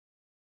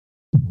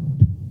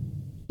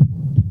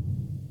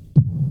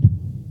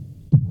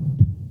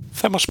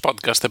Θέμος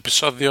Podcast,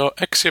 επεισόδιο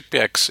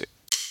 6x6.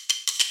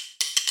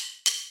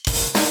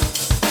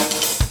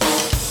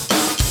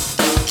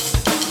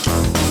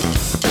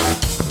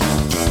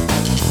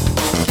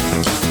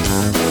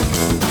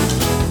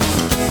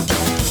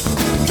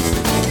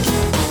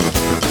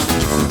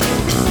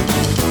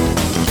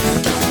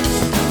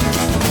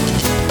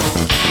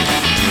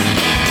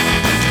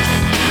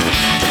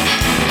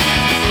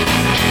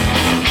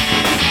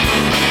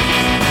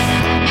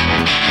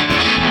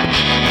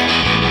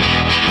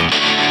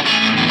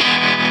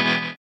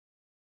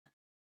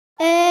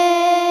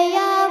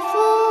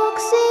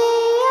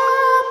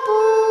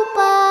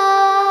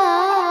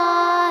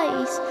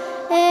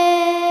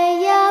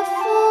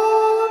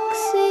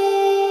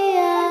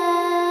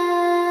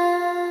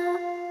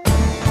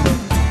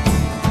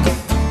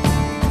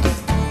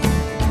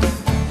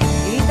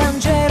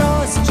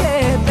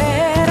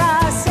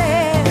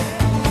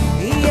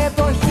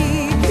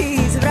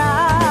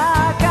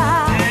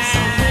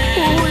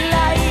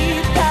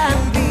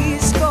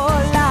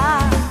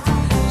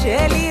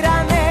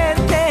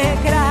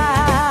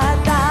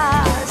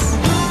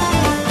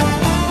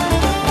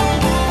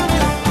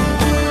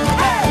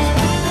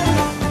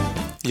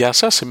 Γεια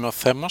σας, είμαι ο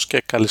Θέμος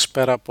και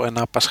καλησπέρα από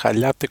ένα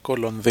πασχαλιάτικο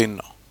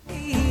Λονδίνο.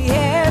 Οι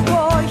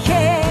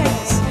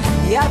εποχές,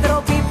 οι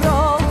άνθρωποι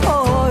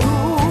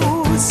προχωρούσι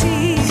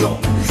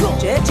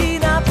και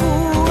εκείνα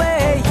που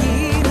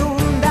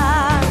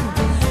έγινουνταν,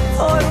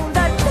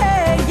 φορούνταν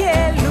και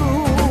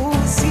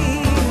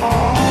γελούσι.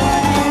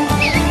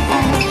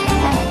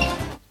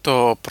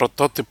 Το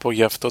πρωτότυπο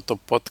για αυτό το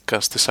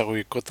podcast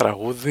εισαγωγικό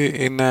τραγούδι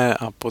είναι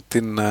από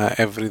την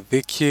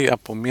Ευρυδίκη,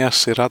 από μια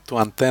σειρά του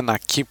Αντένα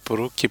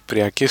Κύπρου,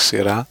 κυπριακή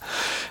σειρά,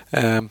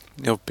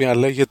 η οποία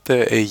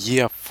λέγεται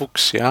Αιγεία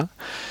Φούξια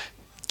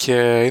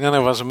και είναι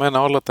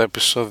ανεβασμένα όλα τα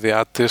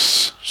επεισόδια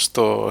της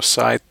στο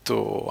site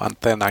του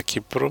Αντένα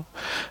Κύπρου,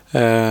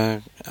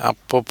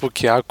 από όπου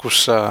και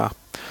άκουσα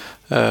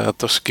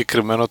το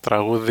συγκεκριμένο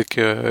τραγούδι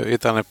και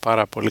ήταν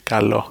πάρα πολύ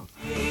καλό.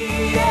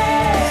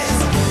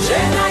 Και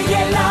να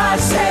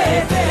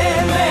γελάσετε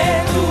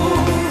με του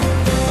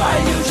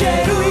παλιού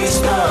καιρού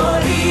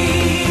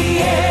ιστορίες.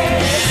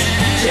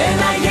 Και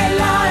να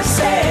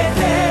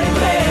γελάσετε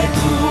με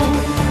του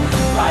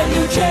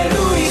παλιού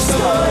καιρού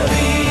ιστορίες.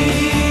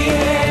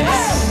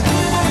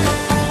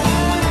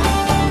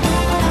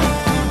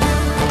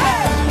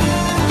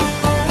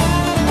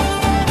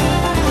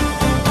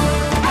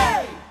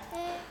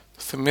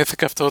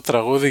 Θυμήθηκα αυτό το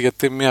τραγούδι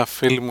γιατί μια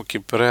φίλη μου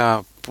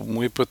Κυπραία που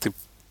μου είπε ότι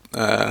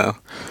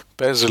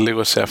παίζει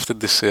λίγο σε αυτή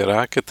τη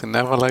σειρά και την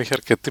έβαλα, έχει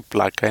αρκετή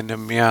πλάκα. Είναι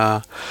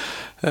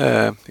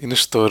είναι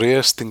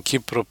ιστορία στην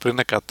Κύπρο πριν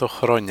 100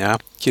 χρόνια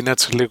και είναι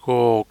έτσι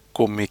λίγο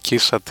κωμική,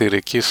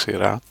 σατιρική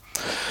σειρά,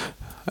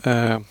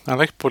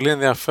 αλλά έχει πολύ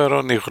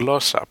ενδιαφέρον η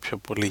γλώσσα, πιο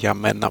πολύ για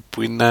μένα,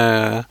 που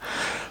είναι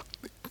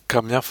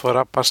καμιά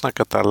φορά πας να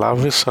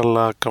καταλάβεις,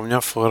 αλλά καμιά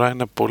φορά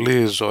είναι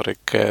πολύ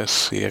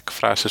ζωρικές οι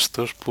εκφράσεις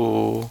τους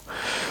που,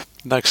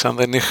 εντάξει, αν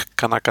δεν είχα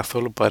κανένα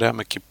καθόλου παρέα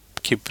με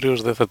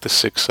Κύπριους δεν θα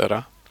τις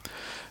ήξερα.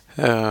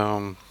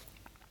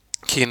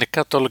 Και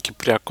γενικά το όλο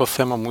κυπριακό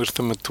θέμα μου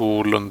ήρθε με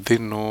του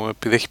Λονδίνου,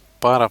 επειδή έχει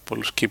πάρα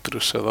πολλούς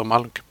Κύπριους εδώ,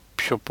 μάλλον και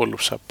πιο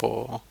πολλούς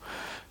από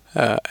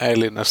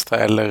Έλληνες θα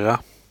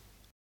έλεγα.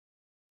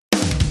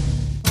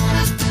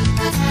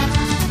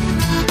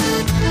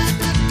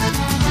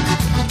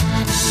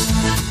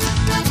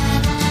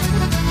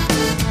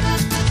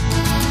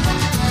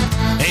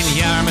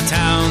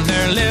 Town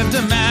there lived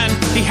a man.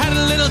 He had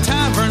a little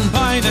tavern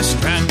by the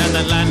strand, and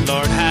the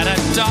landlord had a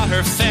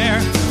daughter fair,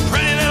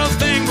 pretty little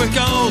thing with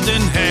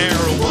golden hair.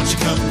 Won't you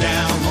come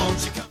down, won't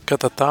you come...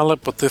 Κατά τα άλλα,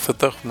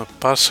 υποτίθεται έχουμε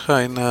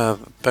Πάσχα, είναι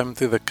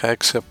 5η 16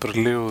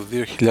 Απριλίου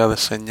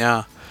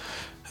 2009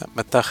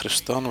 μετά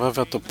Χριστόν.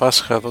 Βέβαια το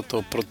Πάσχα εδώ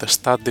το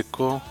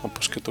προτεστάντικο,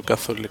 όπως και το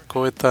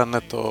καθολικό,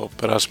 ήταν το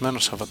περασμένο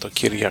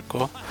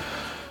Σαββατοκύριακο.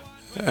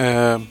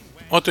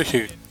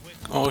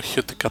 Όχι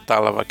ότι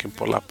κατάλαβα και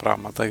πολλά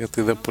πράγματα,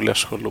 γιατί δεν πολύ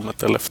ασχολούμαι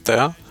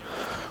τελευταία,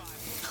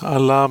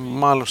 αλλά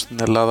μάλλον στην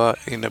Ελλάδα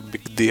είναι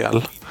big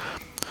deal.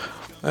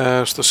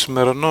 Στο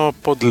σημερινό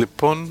pod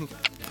λοιπόν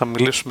θα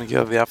μιλήσουμε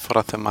για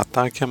διάφορα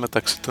θεματάκια,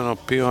 μεταξύ των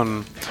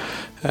οποίων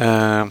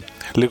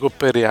λίγο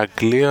περί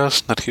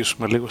Αγγλίας, να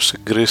αρχίσουμε λίγο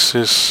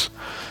συγκρίσεις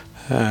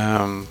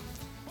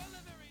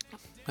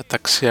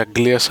μεταξύ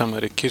Αγγλίας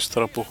Αμερικής,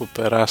 τώρα που έχω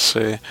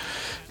περάσει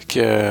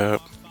και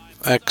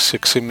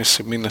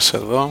 6-6,5 μήνες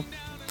εδώ.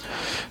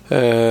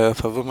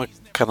 Θα δούμε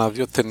κανένα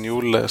 2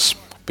 ταινιούλες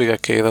που πήγα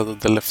και είδα τον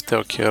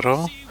τελευταίο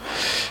καιρό,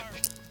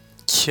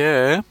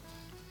 και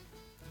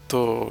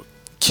το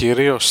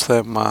κυρίως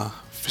θέμα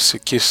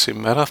φυσική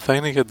σήμερα θα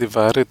είναι για τη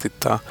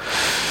βαρύτητα.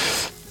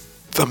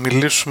 Θα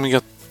μιλήσουμε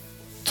για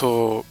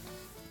το...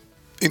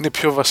 είναι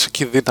πιο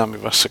βασική δύναμη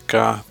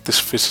βασικά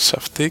της φύσης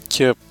αυτή,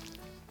 και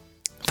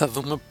θα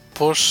δούμε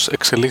πώς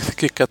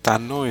εξελίχθηκε η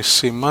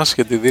κατανόησή μας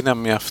για τη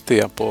δύναμη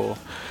αυτή από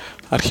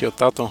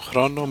αρχαιοτάτων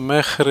χρόνο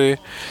μέχρι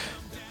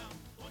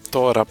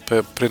τώρα,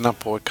 πριν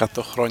από 100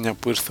 χρόνια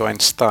που ήρθε ο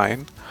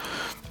Αϊνστάιν,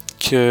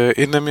 και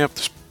είναι μία από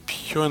τις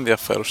πιο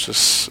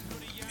ενδιαφέρουσες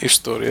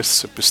ιστορίες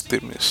της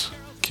επιστήμης.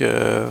 Και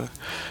και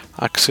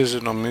αξίζει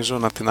νομίζω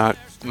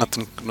να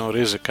την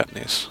γνωρίζει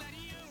κανείς.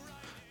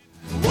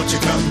 Won't you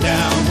come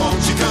down,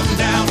 won't you come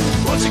down,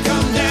 won't you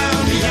come down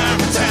to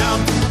Yarmouth Town?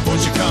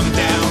 Won't you come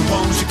down,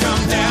 won't you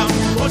come down,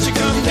 won't you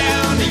come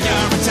down to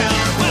Yarmouth Town?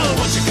 Well,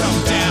 won't you come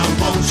down,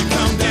 won't you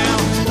come down,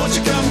 won't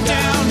you come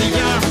down to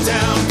Yarmouth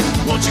Town?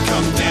 Won't you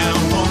come down,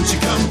 won't you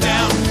come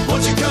down,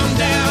 won't you come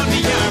down to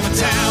Yarmouth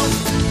Town?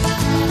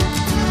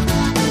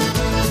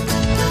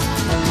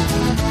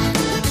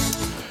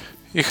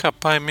 Είχα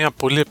πάει μια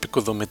πολύ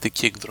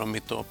επικοδομητική εκδρομή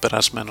το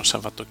περασμένο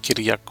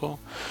Σαββατοκύριακο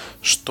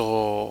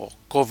στο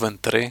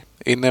Coventry.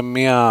 Είναι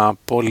μια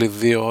πόλη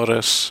 2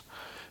 ώρες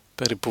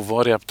περίπου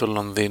βόρεια από το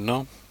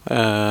Λονδίνο.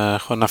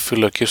 Έχω ένα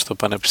φίλο εκεί στο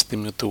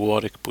Πανεπιστήμιο του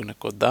Warwick που είναι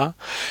κοντά.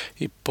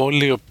 Η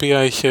πόλη η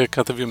οποία είχε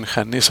κάτι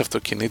βιομηχανίες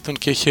αυτοκινήτων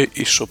και είχε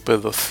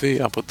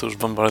ισοπεδωθεί από τους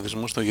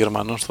βομβαρδισμούς των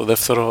Γερμανών στο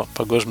Δεύτερο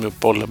Παγκόσμιο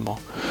Πόλεμο.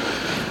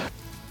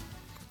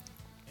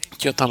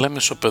 Και όταν λέμε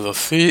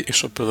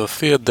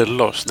ισοπεδωθεί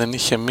εντελώς. Δεν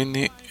είχε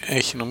μείνει,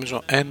 έχει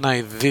νομίζω 1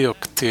 ή 2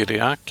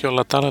 κτίρια και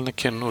όλα τα άλλα είναι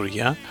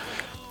καινούρια.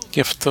 Γι'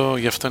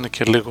 αυτό είναι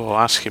και λίγο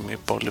άσχημη η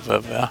πόλη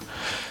βέβαια.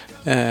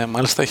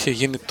 Μάλιστα είχε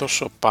γίνει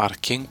τόσο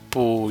πάρκινγκ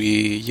που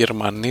οι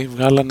Γερμανοί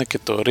βγάλανε και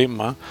το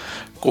ρήμα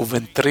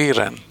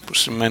Κουβεντρίρεν, που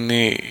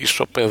σημαίνει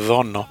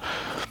ισοπεδώνω,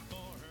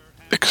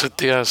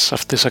 εξαιτίας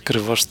αυτής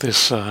ακριβώς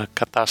της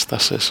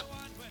κατάστασης.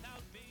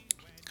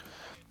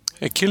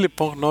 Εκεί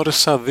λοιπόν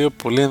γνώρισα 2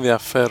 πολύ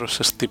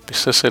ενδιαφέρουσες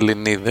τύπισσες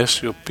Ελληνίδες,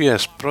 οι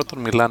οποίες πρώτον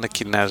μιλάνε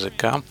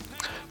κινέζικα,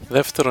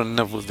 δεύτερον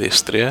είναι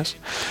βουδίστριες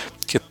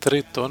και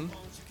τρίτον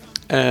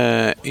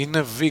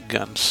είναι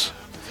vegans.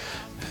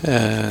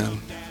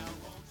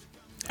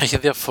 Έχει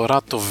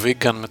διαφορά το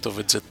vegan με το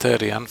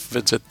vegetarian.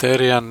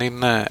 Vegetarian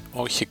είναι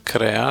όχι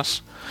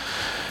κρέας,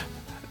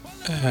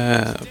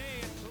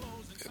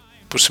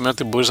 που σημαίνει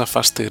ότι μπορείς να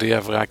φας τυρί,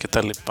 αυγά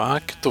κτλ.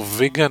 Και το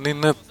vegan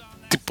είναι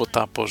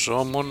τίποτα από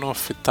ζώο, μόνο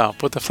φυτά.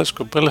 Οπότε αυτές οι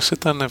κοπέλες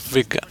ήταν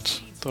vegans.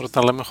 Τώρα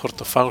όταν λέμε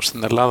χορτοφάγους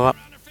στην Ελλάδα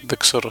δεν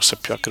ξέρω σε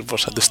ποιο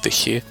ακριβώς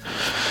αντιστοιχεί.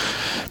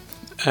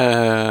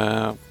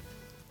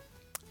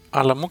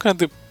 Αλλά μου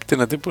έκανε την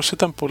εντύπωση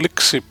ήταν πολύ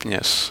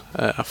ξύπνιες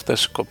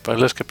αυτές οι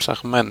κοπέλες και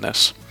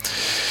ψαγμένες.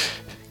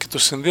 Και το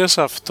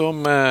συνδύασα αυτό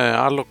με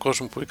άλλο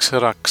κόσμο που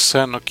ήξερα,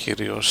 ξένο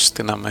κυρίως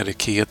στην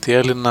Αμερική, γιατί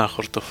Έλληνα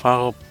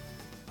χορτοφάγο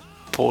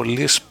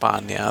πολύ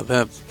σπάνια,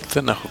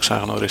 δεν έχω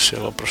ξαναγνωρίσει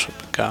εγώ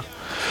προσωπικά.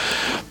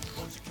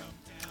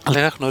 Αλλά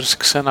είχα γνωρίσει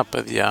ξένα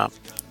παιδιά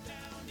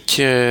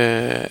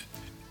και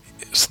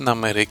στην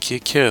Αμερική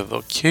και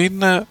εδώ και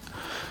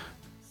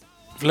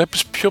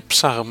βλέπεις πιο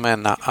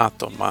ψαγμένα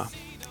άτομα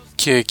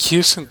και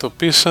εκεί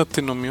συνειδητοποίησα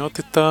την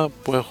ομοιότητα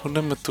που έχουν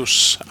με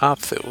τους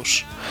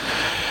άθεους,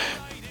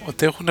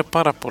 ότι έχουν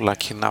πάρα πολλά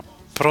κοινά.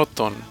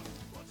 Πρώτον,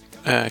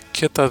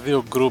 και τα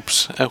 2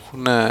 groups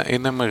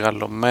είναι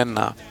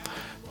μεγαλωμένα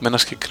με ένα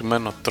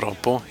συγκεκριμένο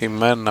τρόπο, οι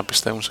μεν να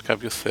πιστεύουν σε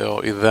κάποιο θεό,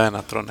 οι δε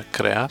να τρώνε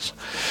κρέας,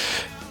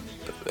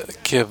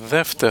 και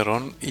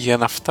δεύτερον, για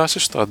να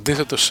φτάσεις στο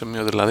αντίθετο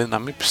σημείο, δηλαδή να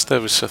μην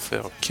πιστεύεις σε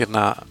θεό και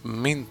να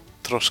μην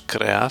τρως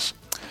κρέας,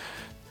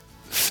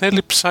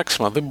 θέλει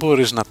ψάξιμα. Δεν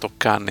μπορείς να το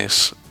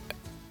κάνεις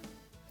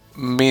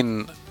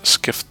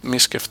μη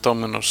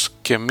σκεφτόμενος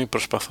και μη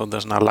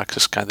προσπαθώντας να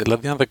αλλάξεις κάτι.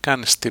 Δηλαδή αν δεν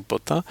κάνεις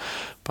τίποτα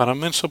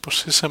παραμένεις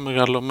όπως είσαι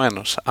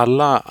μεγαλωμένος.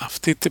 Αλλά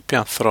αυτοί οι τύποι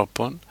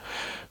ανθρώπων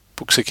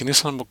που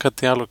ξεκινήσαν από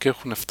κάτι άλλο και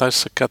έχουν φτάσει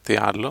σε κάτι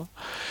άλλο,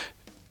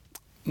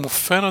 μου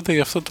φαίνονται γι'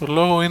 αυτό το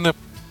λόγο είναι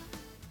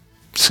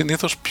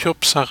συνήθως πιο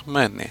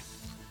ψαγμένοι.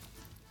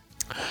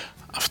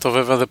 Αυτό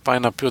βέβαια δεν πάει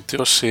να πει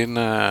ότι όσοι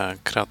είναι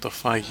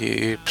κρατοφάγοι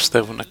ή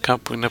πιστεύουν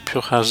κάπου είναι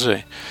πιο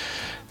χαζοί.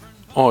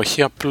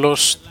 Όχι,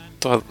 απλώς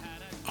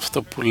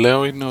αυτό που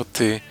λέω είναι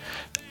ότι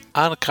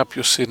αν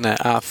κάποιος είναι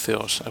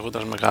άθεος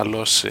έχοντας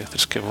μεγαλώσει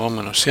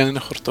θρησκευόμενος ή αν είναι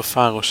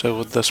χορτοφάγος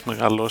έχοντας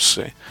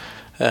μεγαλώσει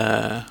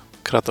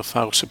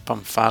κρατοφάγος ή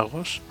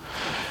παμφάγος,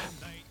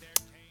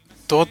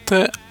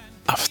 τότε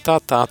αυτά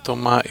τα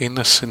άτομα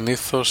είναι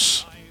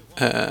συνήθως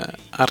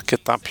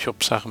αρκετά πιο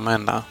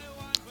ψαγμένα.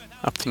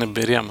 Από την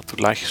εμπειρία μου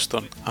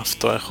τουλάχιστον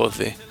αυτό έχω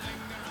δει.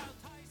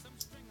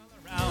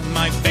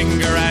 My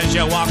finger as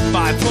you walk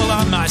by, pull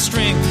on my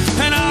string,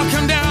 and I'll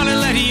come down and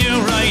let you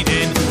right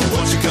in.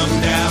 Won't you come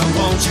down,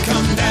 won't you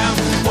come down,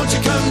 won't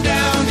you come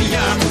down to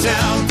Yarmouth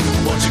Town?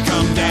 Won't you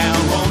come down,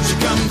 won't you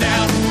come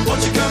down,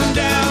 won't you come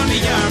down to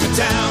Yarmouth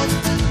Town?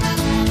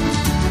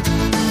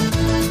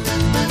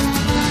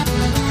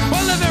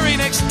 Well, the very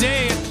next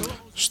day...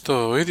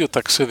 Στο ίδιο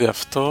ταξίδι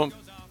αυτό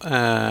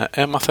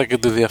έμαθα και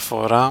τη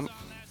διαφορά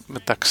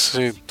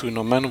μεταξύ του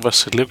Ηνωμένου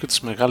Βασιλείου και της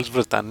Μεγάλης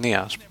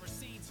Βρετανίας,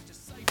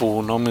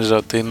 που νόμιζα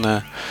ότι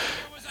είναι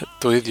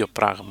το ίδιο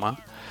πράγμα.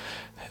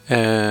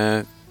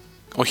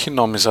 Όχι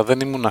νόμιζα, δεν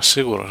ήμουν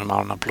σίγουρος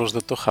μάλλον, απλώς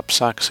δεν το είχα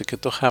ψάξει και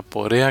το είχα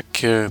απορία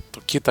και το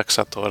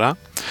κοίταξα τώρα.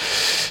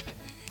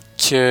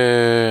 Και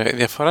η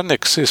διαφορά είναι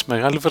εξής: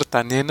 Μεγάλη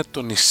Βρετανία είναι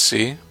το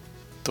νησί,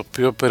 το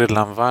οποίο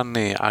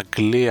περιλαμβάνει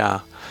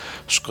Αγγλία,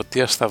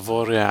 Σκωτία στα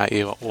βόρεια,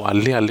 η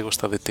Ουαλία λίγο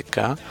στα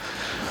δυτικά,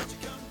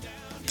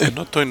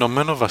 ενώ το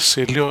Ηνωμένο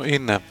Βασίλειο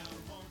είναι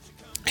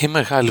η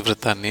Μεγάλη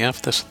Βρετανία,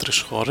 αυτές οι 3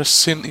 χώρες,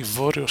 συν η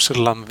Βόρειος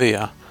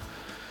Ιρλανδία,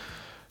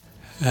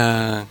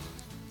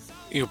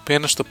 η οποία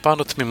είναι στο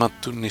πάνω τμήμα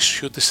του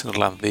νησιού της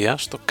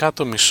Ιρλανδίας. Στο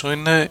κάτω μισό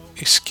είναι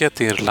η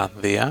σκέτη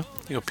Ιρλανδία,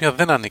 η οποία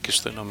δεν ανήκει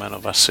στο Ηνωμένο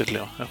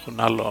Βασίλειο. Έχουν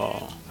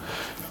άλλο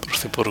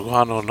πρωθυπουργό,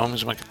 άλλο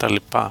νόμισμα κτλ.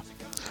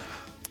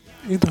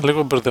 Ήταν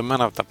λίγο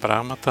μπερδεμένα από τα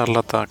πράγματα,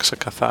 αλλά τα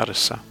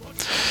ξεκαθάρισα.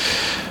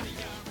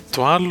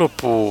 Το άλλο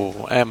που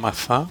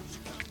έμαθα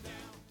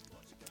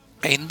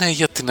είναι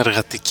για την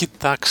εργατική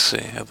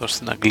τάξη εδώ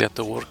στην Αγγλία,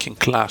 το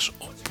working class,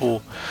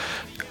 όπου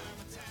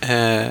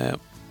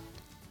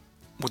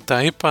μου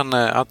τα είπαν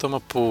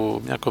άτομα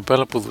μια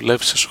κοπέλα που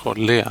δουλεύει σε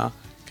σχολεία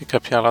και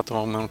κάποια άλλα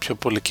άτομα που μένουν πιο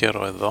πολύ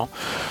καιρό εδώ,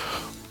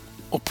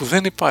 όπου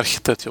δεν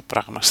υπάρχει τέτοιο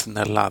πράγμα στην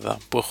Ελλάδα,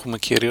 που έχουμε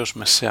κυρίως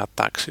μεσαία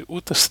τάξη,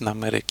 ούτε στην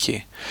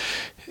Αμερική.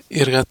 Η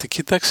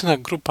εργατική τάξη είναι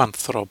ένα γκρουπ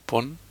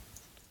ανθρώπων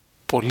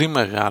πολύ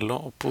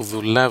μεγάλο, όπου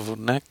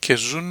δουλεύουν και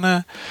ζουν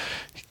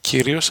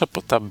κυρίως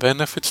από τα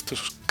benefits του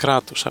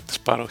κράτους, από τις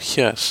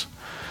παροχές.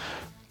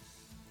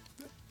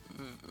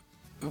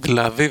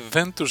 Δηλαδή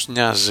δεν τους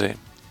νοιάζει,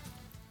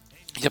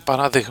 για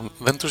παράδειγμα,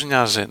 δεν τους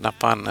νοιάζει να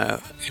πάνε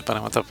για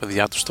παράδειγμα τα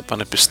παιδιά τους στο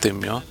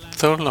πανεπιστήμιο,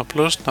 θέλουν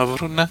απλώς να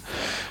βρουν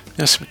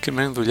μια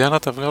συγκεκριμένη δουλειά να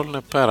τα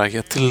βγάλουν πέρα,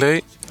 γιατί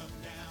λέει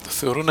το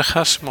θεωρούν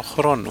χάσιμο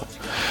χρόνο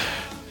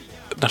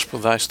να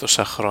σπουδάσεις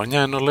τόσα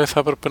χρόνια, ενώ λέει θα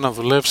έπρεπε να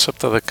δουλεύεις από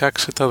τα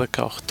 16 ή τα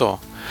 18.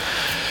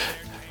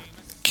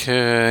 Και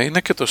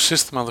είναι και το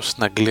σύστημα εδώ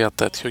στην Αγγλία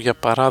τέτοιο. Για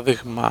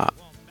παράδειγμα,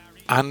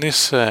 αν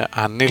είσαι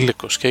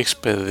ανήλικος και έχεις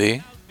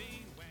παιδί,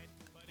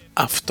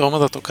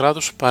 αυτόματα το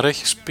κράτος σου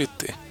παρέχει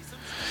σπίτι.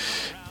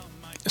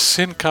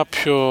 Συν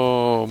κάποιο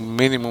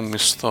μίνιμουμ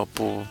μισθό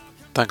που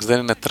εντάξει δεν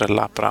είναι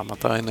τρελά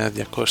πράγματα, είναι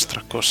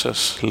 200-300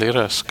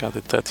 λίρες,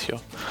 κάτι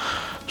τέτοιο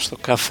στο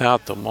κάθε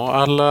άτομο,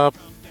 αλλά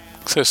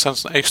ξέρεις, αν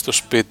έχεις το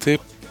σπίτι,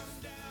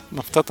 με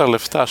αυτά τα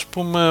λεφτά ας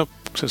πούμε,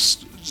 ξέρεις,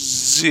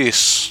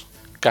 ζεις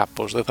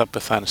κάπως, δεν θα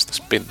πεθάνεις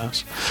της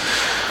πείνας.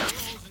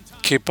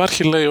 Και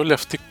υπάρχει, λέει, όλη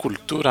αυτή η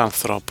κουλτούρα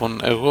ανθρώπων.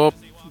 Εγώ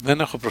δεν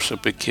έχω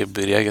προσωπική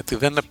εμπειρία, γιατί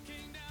δεν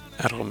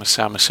έρχομαι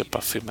σε άμεση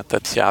επαφή με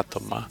τέτοια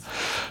άτομα,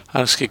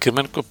 αλλά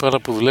συγκεκριμένη κοπέλα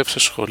που δουλεύει σε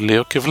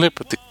σχολείο και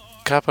βλέπει ότι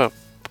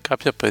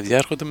κάποια παιδιά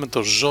έρχονται με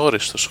το ζόρι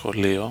στο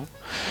σχολείο,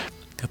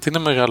 γιατί είναι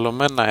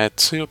μεγαλωμένα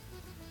έτσι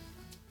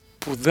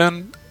που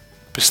δεν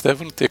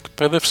πιστεύουν ότι η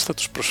εκπαίδευση θα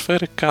τους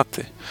προσφέρει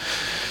κάτι.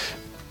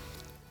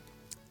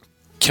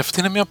 Και αυτή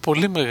είναι μια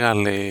πολύ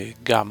μεγάλη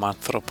γκάμα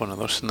ανθρώπων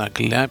εδώ στην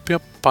Αγγλία, οι οποίοι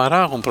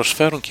παράγουν,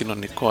 προσφέρουν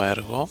κοινωνικό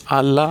έργο,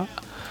 αλλά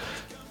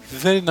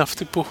δεν είναι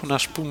αυτοί που έχουν,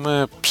 ας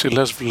πούμε,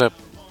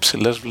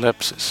 ψηλές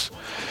βλέψεις.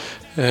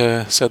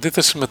 Σε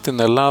αντίθεση με την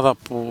Ελλάδα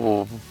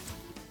που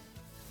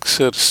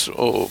ξέρεις,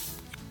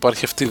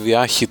 υπάρχει αυτή η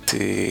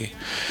διάχυτη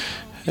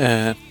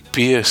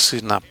πίεση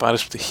να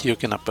πάρεις πτυχίο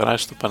και να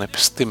περάσεις στο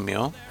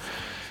πανεπιστήμιο,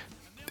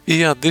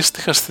 ή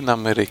αντίστοιχα στην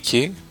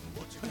Αμερική,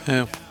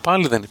 που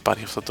πάλι δεν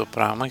υπάρχει αυτό το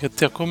πράγμα,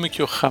 γιατί ακόμη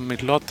και ο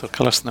χαμηλότερος,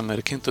 καλά στην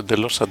Αμερική είναι το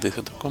εντελώς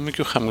αντίθετο, ακόμη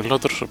και ο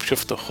χαμηλότερος, ο πιο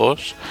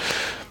φτωχός,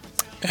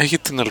 έχει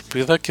την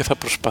ελπίδα και θα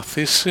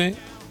προσπαθήσει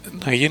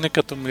να γίνει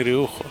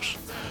εκατομμυριούχος.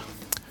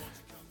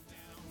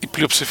 Η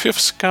πλειοψηφία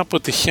φυσικά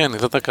αποτυχαίνει,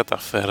 δεν τα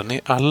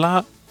καταφέρνει,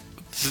 αλλά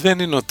δεν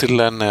είναι ότι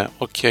λένε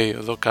 «ΟΚ,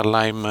 εδώ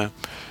καλά είμαι,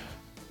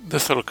 δεν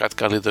θέλω κάτι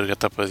καλύτερο για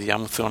τα παιδιά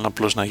μου, θέλω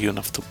απλώς να γίνουν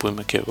αυτό που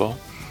είμαι και εγώ».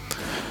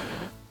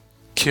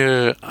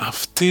 Και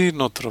αυτή η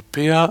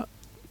νοοτροπία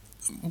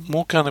μου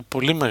έκανε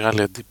πολύ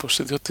μεγάλη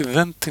εντύπωση, διότι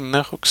δεν την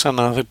έχω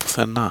ξαναδεί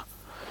πουθενά.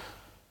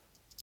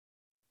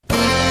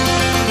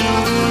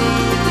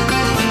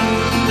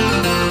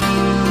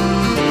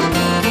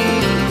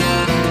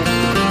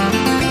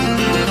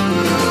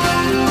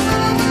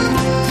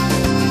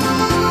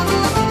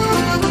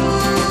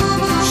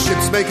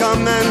 Ships may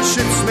come and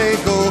ships may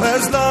go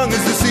as long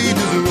as the sea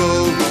does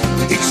roll.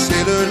 Each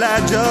sailor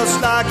lad, just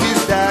like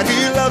his dad, he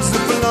loves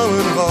the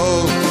flowing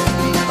bowl.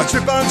 A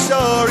trip on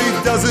shore he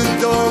does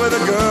adore with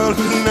a girl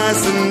who's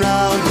nice and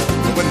round.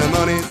 When the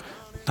money...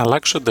 Να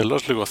αλλάξω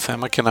εντελώς λίγο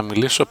θέμα και να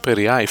μιλήσω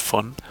περί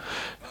iPhone.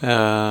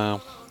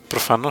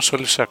 Προφανώς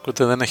όλοι σε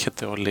ακούτε, δεν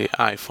έχετε όλοι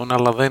iPhone,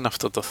 αλλά δεν είναι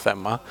αυτό το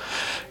θέμα.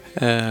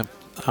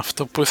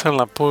 Αυτό που ήθελα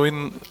να πω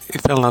είναι,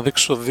 ήθελα να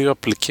δείξω 2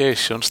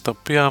 applications τα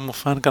οποία μου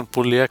φάνηκαν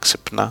πολύ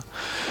έξυπνα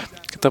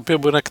και τα οποία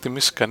μπορεί να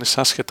εκτιμήσει κανείς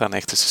άσχετα αν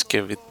έχει τη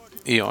συσκευή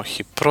ή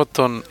όχι.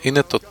 Πρώτον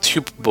είναι το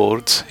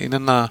TubeBoards, είναι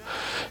ένα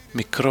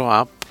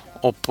μικρό app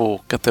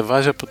όπου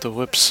κατεβάζει από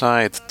το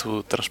website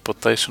του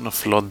Transportation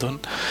of London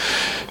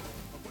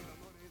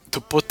το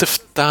πότε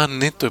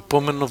φτάνει το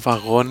επόμενο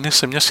βαγόνι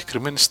σε μια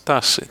συγκεκριμένη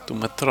στάση του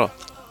μετρό.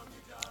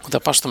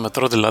 Όταν πας στο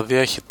μετρό δηλαδή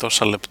έχει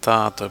τόσα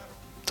λεπτά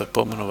το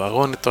επόμενο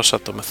βαγόνι,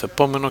 τόσα το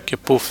μεθεπόμενο και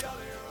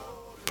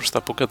προς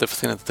τα που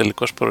κατευθύνεται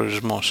τελικός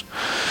προορισμός.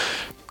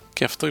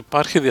 Και αυτό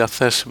υπάρχει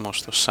διαθέσιμο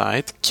στο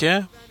site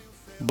και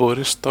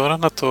μπορείς τώρα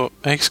να το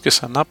έχεις και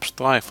σαν app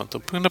στο iPhone, το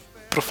οποίο είναι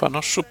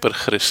προφανώς super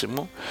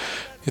χρήσιμο,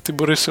 γιατί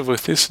μπορεί να σε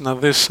βοηθήσει να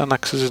δεις αν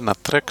αξίζει να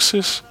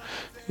τρέξεις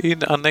ή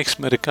αν έχεις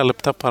μερικά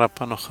λεπτά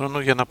παραπάνω χρόνο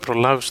για να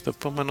προλάβεις το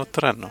επόμενο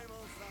τρένο.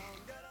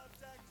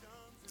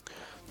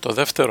 Το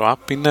δεύτερο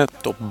app είναι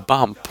το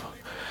Bump.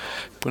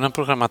 που είναι ένα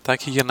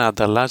προγραμματάκι για να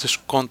ανταλλάζεις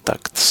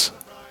contacts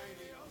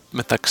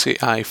μεταξύ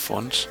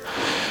iPhones,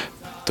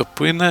 το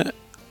που είναι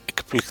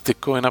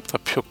εκπληκτικό, είναι από τα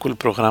πιο cool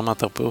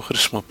προγράμματα που έχω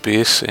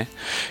χρησιμοποιήσει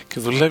και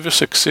δουλεύει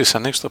ως εξής: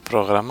 ανοίξεις το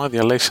πρόγραμμα,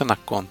 διαλέγεις ένα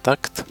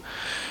contact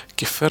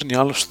και φέρνει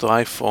άλλο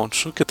στο iPhone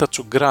σου και τα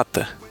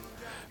τσουγκράτε,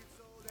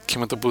 και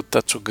με το που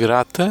τα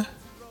τσουγκράτε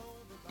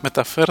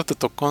μεταφέρετε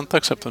το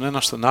contact από τον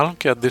ένα στον άλλον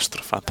και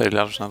αντίστροφα, θέλει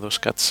άλλος να δώσει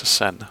κάτι σε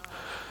σένα.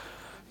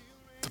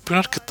 Το οποίο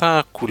είναι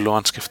αρκετά κουλό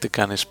αν σκεφτεί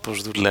κανείς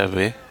πώς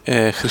δουλεύει.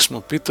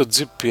 Χρησιμοποιεί το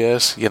GPS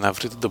για να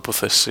βρει την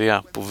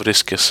τοποθεσία που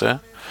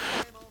βρίσκεσαι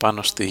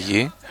πάνω στη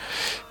γη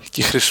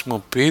και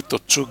χρησιμοποιεί το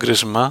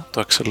τσούγκρισμα, το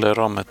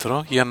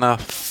αξελερόμετρο, για να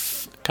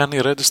κάνει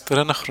register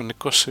ένα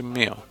χρονικό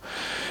σημείο.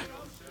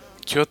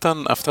 Και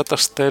όταν αυτά τα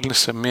στέλνει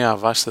σε μία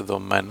βάση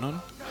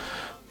δεδομένων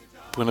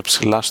που είναι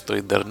ψηλά στο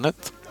ίντερνετ,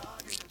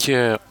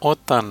 και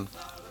όταν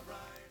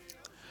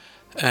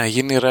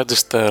γίνει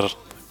register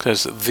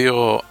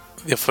δύο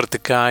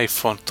διαφορετικά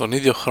iPhone τον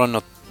ίδιο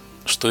χρόνο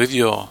στο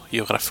ίδιο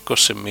γεωγραφικό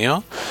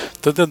σημείο,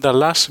 τότε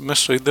ανταλλάσσει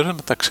μέσω ίντερνετ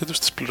μεταξύ τους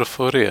τις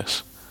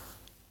πληροφορίες.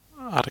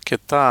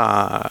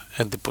 Αρκετά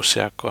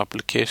εντυπωσιακό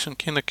application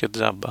και είναι και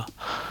τζάμπα.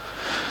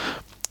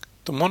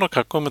 Το μόνο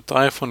κακό με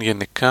το iPhone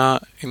γενικά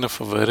είναι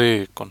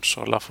φοβερή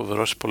κονσόλα,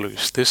 φοβερός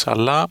υπολογιστής,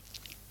 αλλά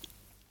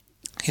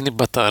είναι η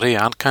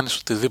μπαταρία. Αν κάνεις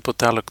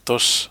οτιδήποτε άλλο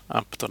εκτός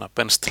από το να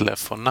παίρνεις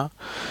τηλέφωνα,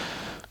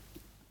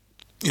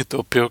 για το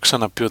οποίο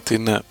ξαναπεί ότι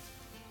είναι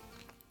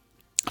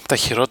από τα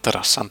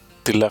χειρότερα σαν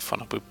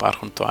τηλέφωνα που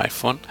υπάρχουν το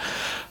iPhone,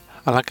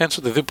 αλλά κάνεις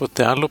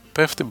οτιδήποτε άλλο,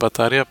 πέφτει η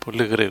μπαταρία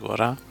πολύ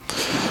γρήγορα.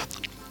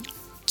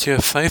 Και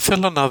θα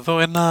ήθελα να δω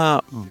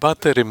ένα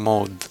battery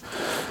mode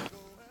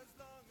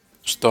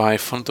στο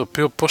iPhone, το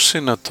οποίο πώς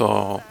είναι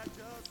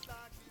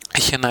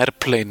έχει ένα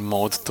airplane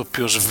mode, το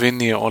οποίο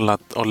σβήνει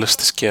όλες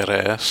τις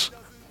κεραίες,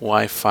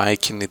 Wi-Fi,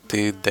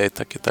 κινητή,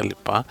 data κτλ.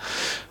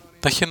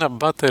 Θα έχει ένα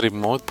battery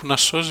mode που να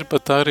σώζει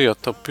μπαταρία,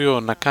 το οποίο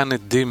να κάνει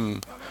dim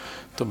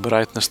το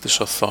brightness της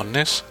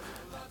οθόνης,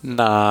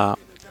 να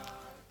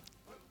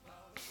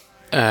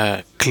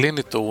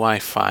κλείνει το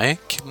Wi-Fi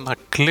και να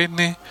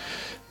κλείνει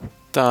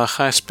τα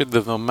high speed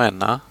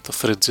δεδομένα, το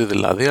 3G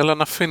δηλαδή, αλλά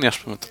να αφήνει ας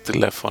πούμε το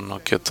τηλέφωνο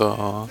και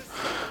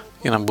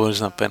για να μπορείς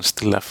να παίρνεις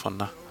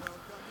τηλέφωνα.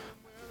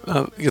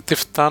 Γιατί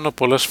φτάνω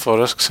πολλές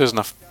φορές, ξέρεις,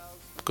 να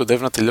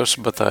κοντεύει να τελειώσει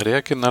η μπαταρία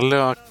και να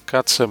λέω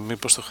κάτσε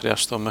μήπως το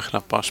χρειαστώ μέχρι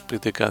να πάω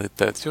σπίτι ή κάτι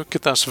τέτοιο, και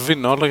τα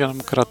σβήνω όλα για να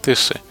μου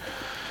κρατήσει.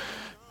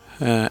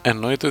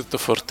 Εννοείται ότι το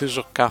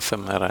φορτίζω κάθε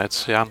μέρα,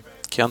 έτσι,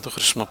 και αν το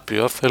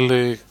χρησιμοποιώ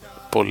θέλει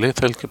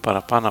και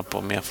παραπάνω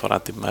από μία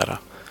φορά τη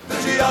μέρα.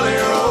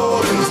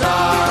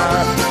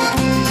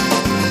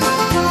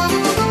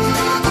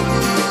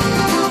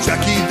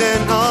 Jackie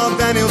then of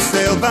Daniel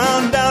sail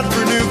bound out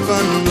for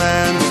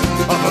Newfoundland.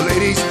 On the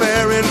ladies'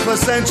 fair in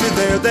Placentia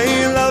there, they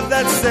love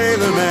that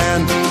sailor man.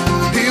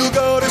 He'll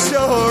go to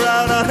shore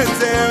out on a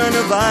tear and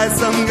buy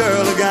some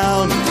girl a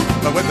gown.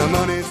 But when the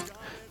money's...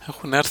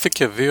 Έχουν έρθει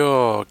και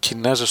δύο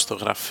Κινέζες στο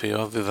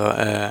γραφείο,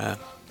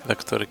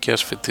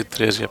 διδακτορικές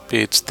φοιτήτριες για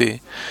PhD,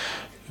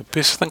 οι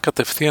οποίες ήταν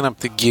κατευθείαν από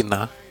την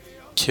Κίνα,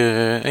 και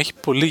έχει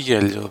πολύ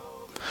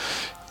γέλιο,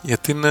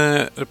 γιατί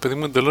είναι, παιδί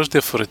μου, εντελώς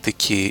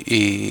διαφορετική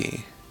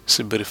η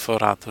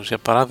συμπεριφορά τους. Για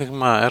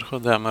παράδειγμα,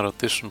 έρχονται να με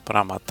ρωτήσουν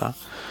πράγματα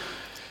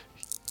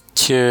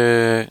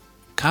και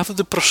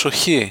κάθονται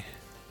προσοχή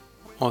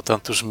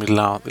όταν τους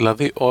μιλάω,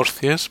 δηλαδή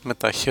όρθιες με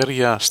τα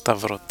χέρια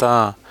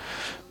σταυρωτά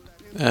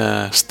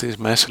στη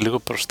μέση λίγο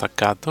προς τα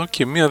κάτω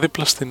και μία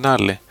δίπλα στην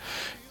άλλη.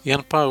 Ή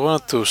αν πάω εγώ να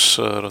τους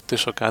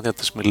ρωτήσω κάτι, να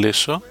τις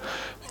μιλήσω,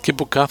 εκεί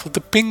που κάθονται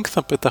πινγκ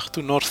θα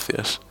πεταχτούν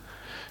όρθιες.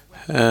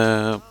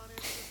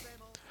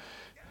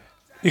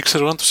 Ή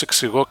ξέρω να τους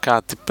εξηγώ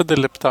κάτι 5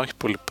 λεπτά, όχι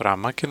πολύ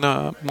πράγμα, και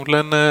να μου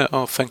λένε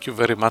oh, thank you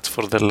very much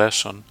for the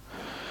lesson,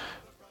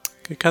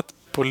 και κάτι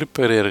πολύ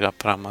περίεργα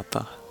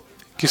πράγματα.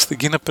 Και στην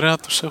Κίνα πρέπει να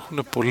τους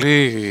έχουν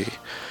πολύ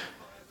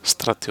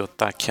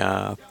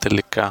στρατιωτάκια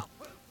τελικά.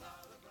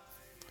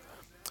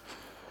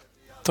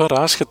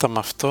 Τώρα, άσχετα με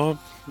αυτό,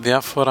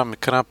 διάφορα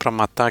μικρά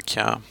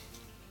πραγματάκια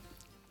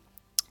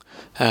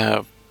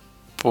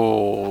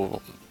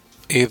που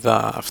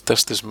είδα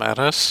αυτές τις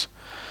μέρες.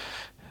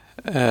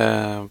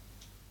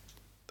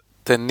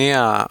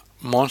 Ταινία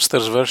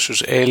Monsters vs.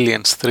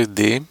 Aliens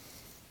 3D,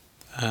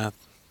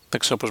 δεν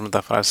ξέρω πώς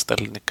μεταφράζει στα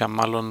ελληνικά,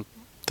 μάλλον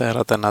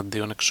τέρατα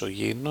εναντίον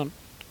εξωγήινων.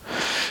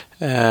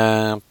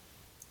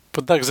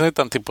 Εντάξει, δεν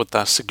ήταν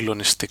τίποτα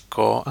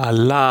συγκλονιστικό,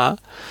 αλλά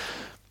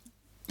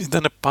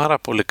ήταν πάρα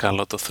πολύ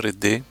καλό το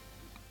 3D.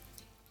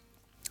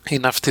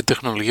 Είναι αυτή η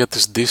τεχνολογία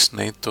της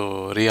Disney,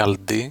 το Real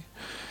D,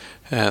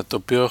 το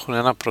οποίο έχουν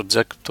ένα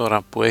projector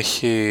που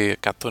έχει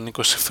 120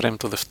 frame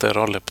το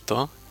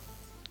δευτερόλεπτο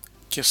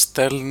και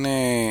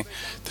στέλνει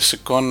τις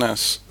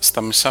εικόνες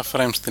στα μισά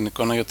frame στην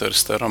εικόνα για το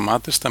αριστερό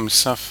μάτι, στα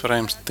μισά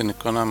frame στην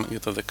εικόνα για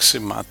το δεξί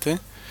μάτι,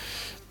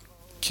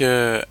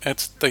 και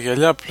έτσι τα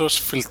γυαλιά απλώς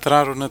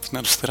φιλτράρουν την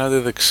αριστερά τη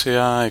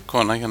δεξιά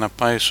εικόνα για να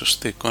πάει η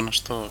σωστή εικόνα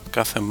στο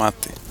κάθε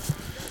μάτι.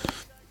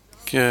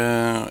 Και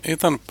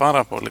ήταν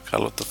πάρα πολύ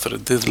καλό το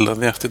 3D,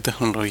 δηλαδή αυτή η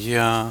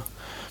τεχνολογία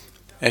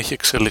έχει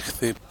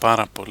εξελιχθεί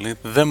πάρα πολύ.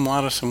 Δεν μου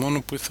άρεσε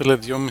μόνο που ήθελε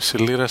 2,5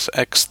 λίρες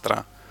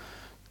έξτρα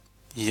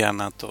για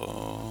να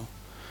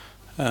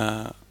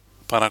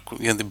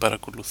για την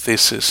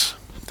παρακολουθήσεις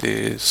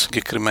τη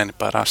συγκεκριμένη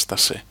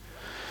παράσταση.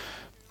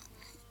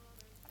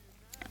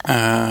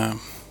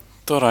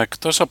 Τώρα,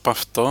 εκτός από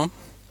αυτό,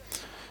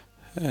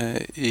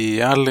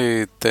 η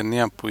άλλη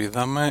ταινία που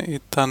είδαμε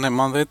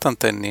δεν ήταν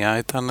ταινία,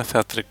 ήταν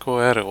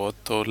θεατρικό έργο,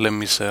 το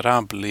Les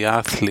Miserables, οι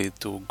άθλοι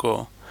του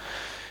Γκο,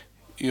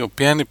 η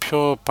οποία είναι η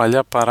πιο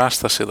παλιά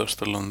παράσταση εδώ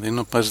στο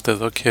Λονδίνο, παίζεται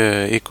εδώ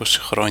και 20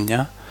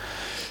 χρόνια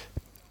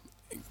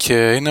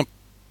και είναι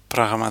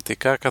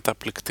πραγματικά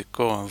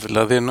καταπληκτικό.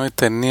 Δηλαδή, ενώ η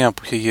ταινία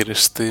που είχε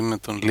γυριστεί με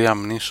τον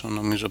Liam Neeson,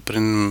 νομίζω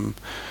πριν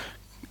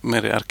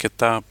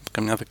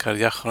καμιά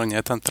δεκαριά χρόνια,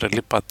 ήταν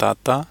τρελή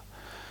πατάτα,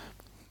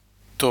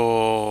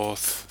 το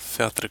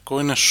θεατρικό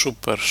είναι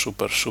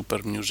super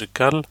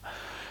musical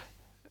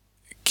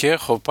και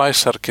έχω πάει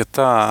σε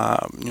αρκετά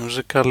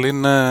musical.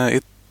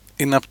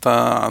 Είναι από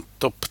τα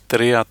top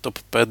 3,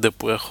 top 5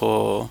 που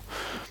έχω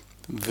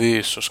δει.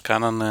 Ίσως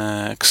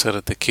κάνανε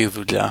εξαιρετική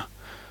δουλειά.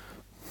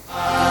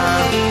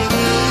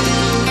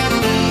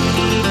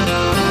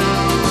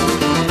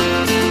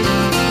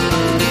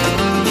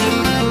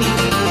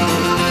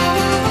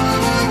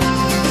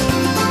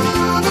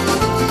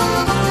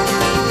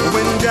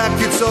 Jack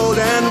gets old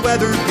and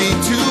weathered, be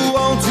too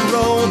old to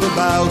roam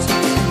about.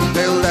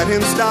 They'll let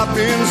him stop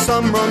in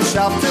some rum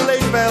shop till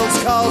 8 bells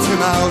calls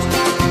him out.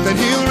 Then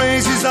he'll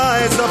raise his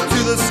eyes up to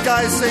the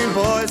sky saying,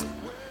 boys.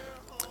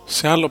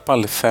 Σε άλλο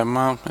πάλι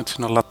θέμα, έτσι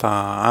είναι όλα τα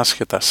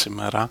άσχετα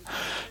σήμερα.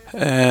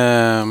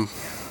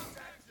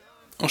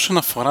 Όσον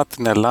αφορά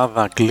την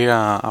Ελλάδα,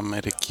 Αγγλία,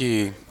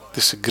 Αμερική,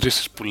 τις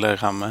συγκρίσεις που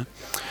λέγαμε,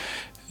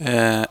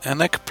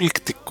 ένα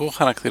εκπληκτικό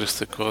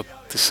χαρακτηριστικό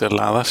της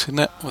Ελλάδας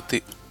είναι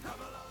ότι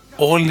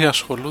όλοι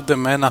ασχολούνται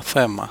με ένα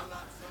θέμα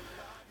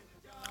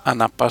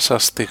ανά πάσα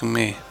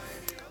στιγμή.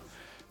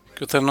 Και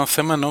όταν εννοώ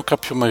θέμα, εννοώ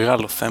κάποιο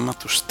μεγάλο θέμα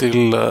του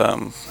στυλ,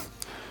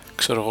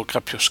 ξέρω εγώ,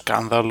 κάποιο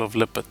σκάνδαλο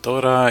βλέπε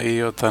τώρα,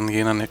 ή όταν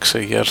γίνανε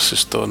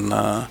εξεγέρσεις τον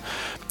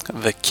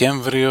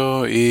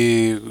Δεκέμβριο,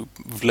 ή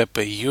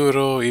βλέπε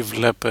Euro, ή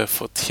βλέπε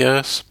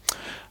φωτιές.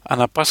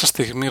 Ανά πάσα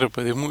στιγμή, ρε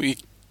παιδί μου, η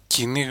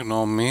κοινή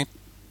γνώμη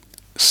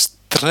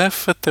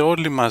στρέφεται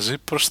όλοι μαζί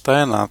προς τα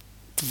ένα.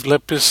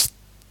 Βλέπεις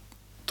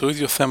το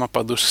ίδιο θέμα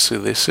παντού στις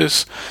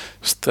ειδήσεις,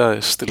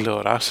 στις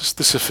τηλεοράσεις,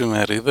 στις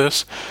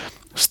εφημερίδες,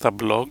 στα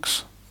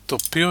blogs, το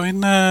οποίο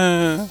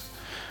είναι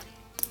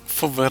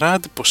φοβερά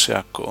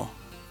εντυπωσιακό.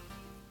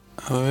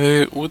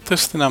 Δηλαδή ούτε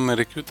στην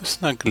Αμερική ούτε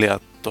στην Αγγλία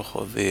το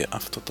έχω δει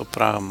αυτό το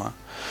πράγμα.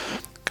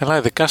 Καλά,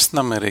 ειδικά στην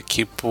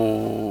Αμερική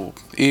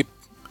ή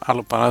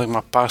άλλο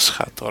παράδειγμα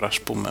Πάσχα τώρα,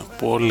 ας πούμε,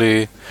 που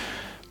όλοι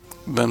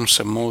μπαίνουν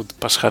σε mood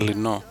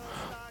πασχαλινό.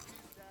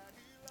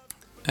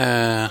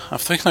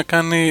 Αυτό έχει να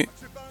κάνει,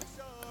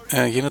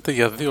 γίνεται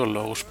για δύο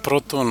λόγους.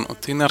 Πρώτον,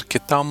 ότι είναι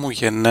αρκετά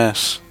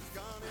ομογενές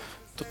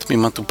το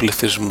τμήμα του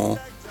πληθυσμού,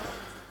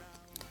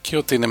 και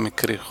ότι είναι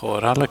μικρή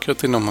χώρα, αλλά και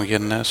ότι είναι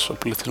ομογενές ο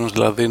πληθυσμός,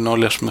 δηλαδή είναι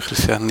όλοι, ας πούμε,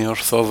 χριστιανοί,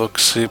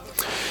 ορθόδοξοι,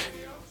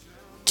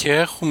 και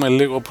έχουμε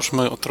λίγο, όπως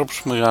ο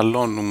τρόπος που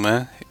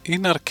μεγαλώνουμε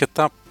είναι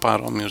αρκετά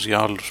παρόμοιος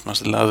για όλους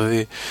μας,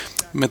 δηλαδή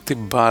με την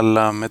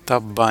μπάλα, με τα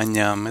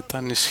μπάνια, με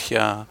τα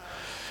νησιά,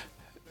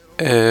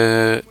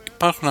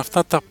 υπάρχουν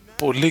αυτά τα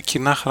πολύ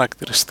κοινά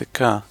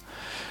χαρακτηριστικά.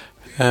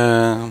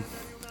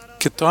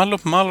 Και το άλλο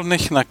μάλλον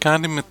έχει να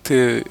κάνει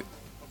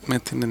με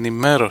την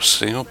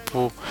ενημέρωση,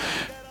 όπου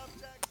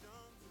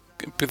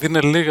επειδή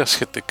είναι λίγα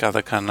σχετικά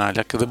τα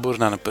κανάλια και δεν μπορεί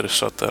να είναι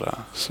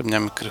περισσότερα σε μια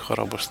μικρή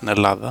χώρα όπως την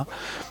Ελλάδα,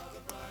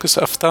 και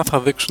σε αυτά θα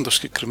δείξουν το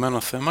συγκεκριμένο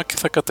θέμα και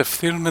θα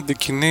κατευθύνουν την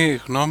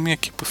κοινή γνώμη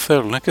εκεί που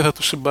θέλουν και θα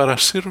τους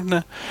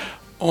συμπαρασύρουν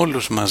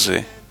όλους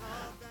μαζί.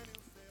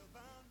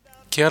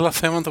 Και άλλα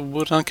θέματα που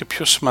μπορεί να είναι και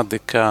πιο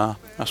σημαντικά,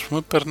 ας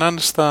πούμε, περνάνε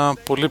στα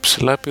πολύ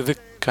ψηλά επειδή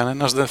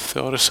κανένας δεν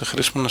θεώρησε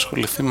χρήσιμο να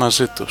ασχοληθεί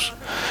μαζί τους.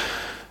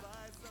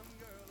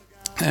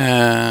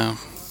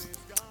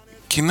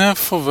 Και είναι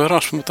φοβερό,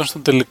 ας πούμε, όταν στο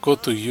τελικό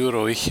του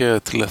Euro είχε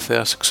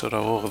τηλεθέαση, ξέρω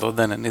εγώ,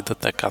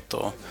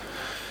 80-90%.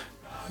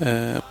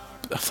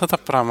 Αυτά τα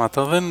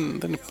πράγματα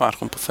δεν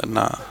υπάρχουν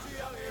πουθενά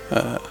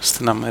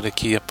στην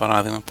Αμερική, για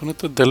παράδειγμα, που είναι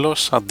το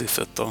εντελώς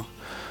αντίθετο.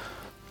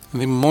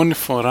 Δηλαδή, μόνη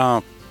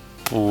φορά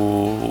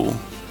που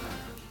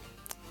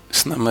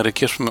στην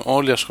Αμερική, ας πούμε,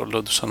 όλοι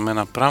ασχολόντουσαν με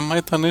ένα πράγμα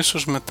ήταν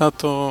ίσως μετά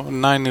το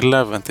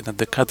 9/11, την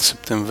 11η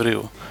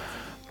Σεπτεμβρίου.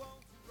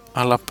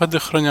 Αλλά 5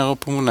 χρόνια εγώ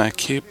που ήμουν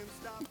εκεί,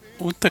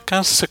 ούτε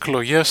καν στις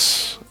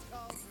εκλογές,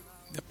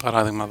 για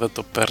παράδειγμα, δεν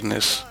το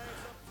παίρνεις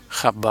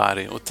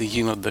χαμπάρι ότι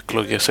γίνονται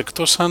εκλογές,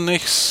 εκτός αν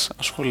έχεις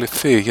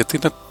ασχοληθεί, γιατί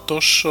είναι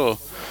τόσο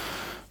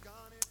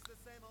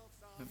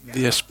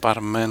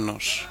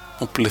διασπαρμένος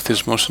ο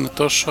πληθυσμός, είναι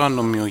τόσο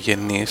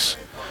ανομοιογενής,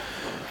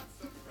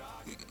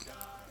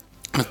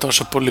 με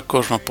τόσο πολύ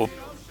κόσμο από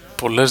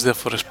πολλές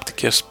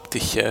διαφορετικές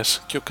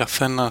πτυχές και ο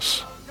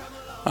καθένας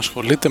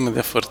ασχολείται με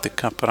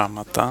διαφορετικά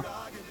πράγματα,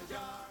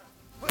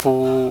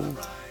 που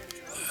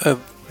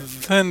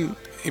δεν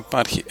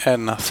υπάρχει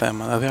ένα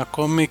θέμα. Δηλαδή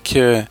ακόμη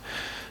και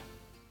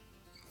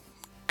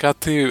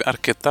κάτι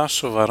αρκετά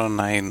σοβαρό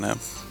να είναι,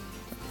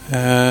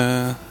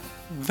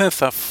 δεν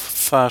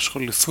θα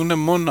ασχοληθούν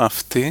μόνο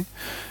αυτοί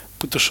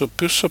που τους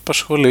οποίους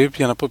απασχολεί.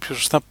 Για να πω πιο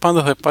σωστά,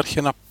 πάντα θα υπάρχει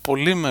ένα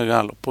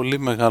πολύ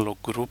μεγάλο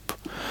group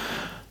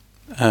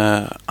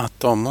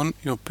ατόμων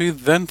οι οποίοι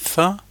δεν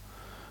θα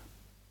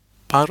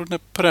πάρουν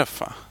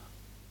πρέφα.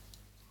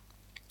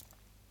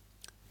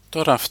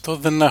 Τώρα αυτό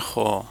δεν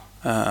έχω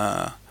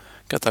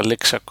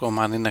καταλήξει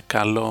ακόμα αν είναι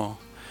καλό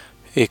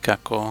ή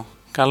κακό.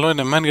 Καλό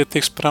είναι μεν γιατί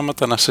έχεις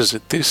πράγματα να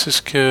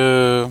συζητήσεις και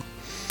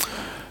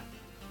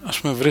ας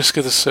πούμε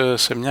βρίσκεται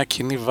σε μια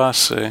κοινή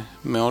βάση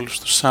με όλους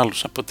τους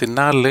άλλους. Από την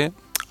άλλη,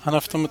 αν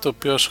αυτό με το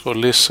οποίο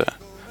ασχολείσαι,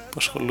 που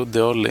ασχολούνται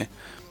όλοι,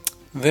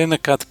 δεν είναι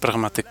κάτι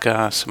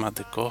πραγματικά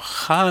σημαντικό,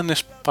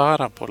 χάνεις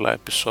πάρα πολλά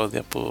επεισόδια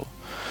από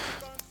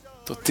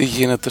το τι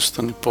γίνεται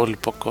στον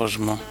υπόλοιπο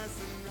κόσμο.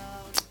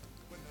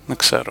 Δεν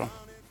ξέρω.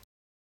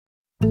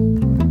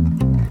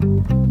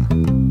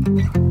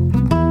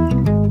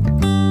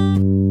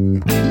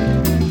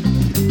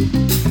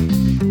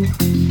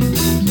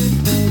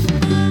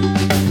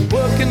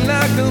 Working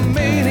like a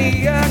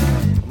maniac,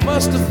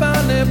 must have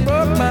finally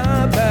broke my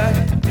back.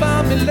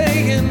 Found me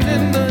laying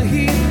in the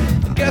heat.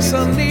 Guess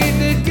I need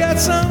to get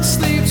some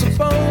sleep.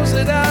 Suppose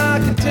that I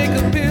can take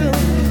a pill.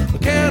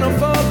 Can't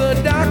afford the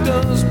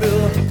doctor's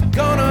bill.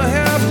 Gonna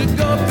have to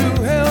go through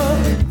hell.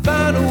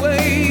 Find a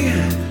way.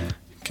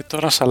 Και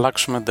τώρα ας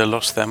αλλάξουμε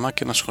εντελώς θέμα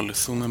και να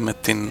ασχοληθούμε με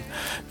την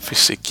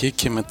φυσική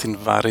και με την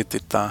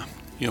βαρύτητα,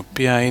 η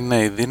οποία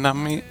είναι η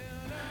δύναμη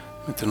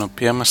με την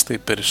οποία είμαστε οι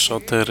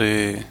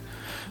περισσότεροι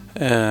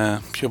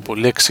πιο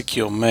πολύ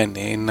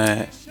εξοικειωμένοι.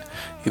 Είναι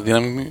η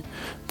δύναμη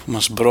που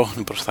μας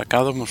μπρώχνει προς τα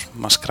κάτω,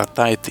 μας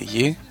κρατάει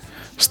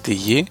στη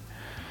γη,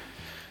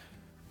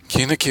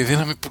 και είναι και η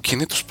δύναμη που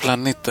κινεί τους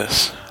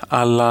πλανήτες.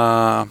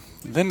 Αλλά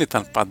δεν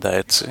ήταν πάντα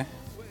έτσι.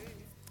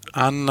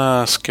 Αν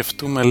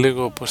σκεφτούμε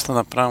λίγο πώς ήταν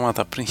τα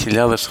πράγματα πριν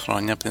χιλιάδες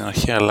χρόνια, από την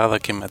αρχαία Ελλάδα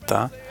και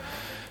μετά,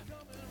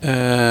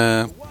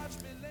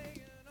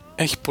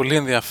 έχει πολύ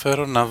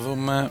ενδιαφέρον να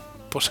δούμε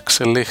πώς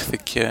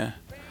εξελίχθηκε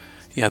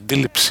η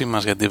αντίληψή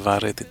μας για τη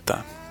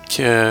βαρύτητα.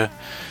 Και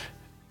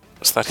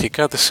στα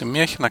αρχικά της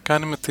σημεία έχει να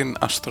κάνει με την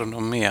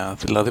αστρονομία,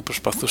 δηλαδή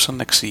προσπαθούσαν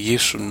να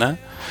εξηγήσουν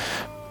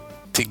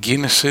την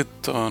κίνηση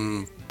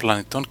των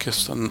πλανητών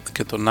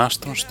και των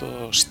άστρων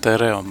στο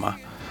στερέωμα.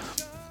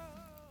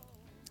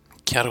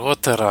 Και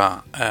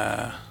αργότερα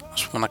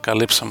ας πούμε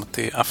ανακαλύψαμε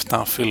ότι αυτά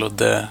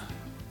οφείλονται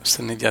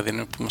στην ίδια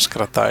δύναμη που μας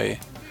κρατάει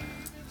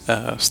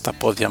στα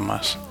πόδια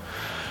μας.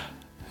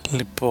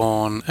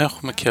 Λοιπόν,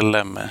 έχουμε και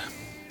λέμε.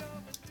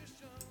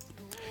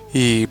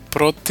 Η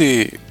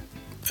πρώτη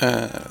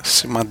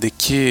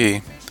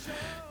σημαντική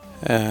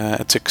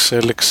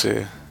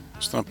εξέλιξη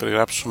στο να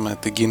περιγράψουμε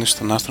την κίνηση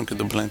των άστρων και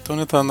των πλανητών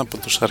ήταν από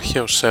τους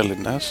αρχαίους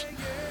Έλληνες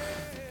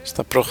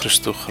στα π.Χ.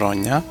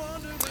 χρόνια,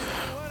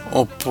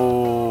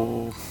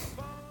 όπου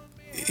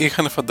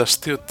είχαν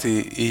φανταστεί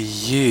ότι η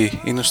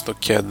γη είναι στο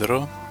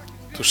κέντρο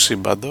του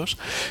σύμπαντος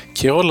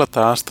και όλα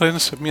τα άστρα είναι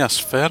σε μια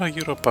σφαίρα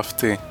γύρω από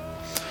αυτή,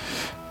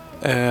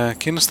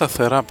 και είναι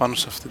σταθερά πάνω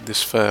σε αυτή τη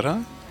σφαίρα,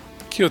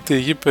 και ότι η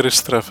γη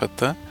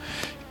περιστρέφεται,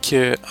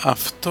 και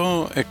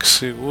αυτό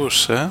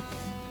εξηγούσε,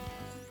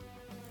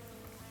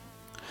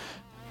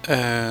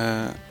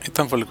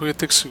 ήταν βολικό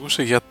γιατί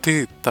εξηγούσε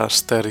γιατί τα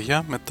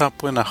αστέρια μετά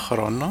από ένα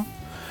χρόνο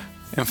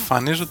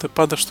εμφανίζονται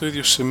πάντα στο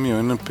ίδιο σημείο.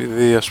 Είναι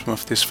επειδή ας πούμε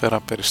αυτή η σφαίρα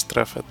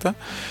περιστρέφεται,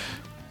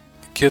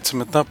 και έτσι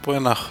μετά από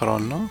ένα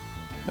χρόνο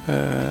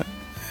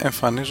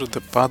εμφανίζονται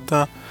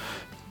πάντα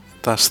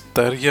τα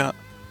αστέρια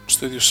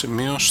στο ίδιο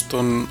σημείο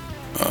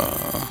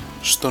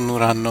στον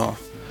ουρανό.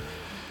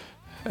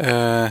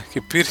 Και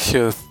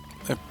υπήρχε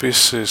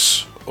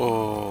επίσης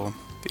ο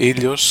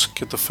ήλιος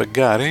και το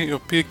φεγγάρι, οι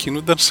οποίοι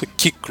κινούνταν σε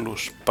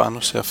κύκλους πάνω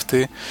σε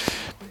αυτή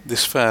τη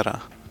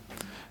σφαίρα.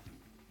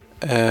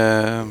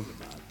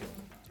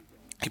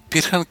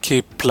 Υπήρχαν και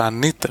οι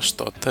πλανήτες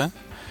τότε,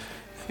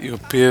 οι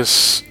οποίοι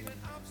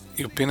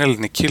είναι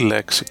ελληνική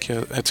λέξη, και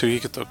έτσι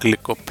βγήκε το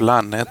αγγλικό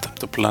planet, από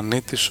το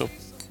πλανήτης, ο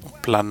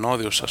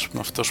πλανόδιος, ας πούμε,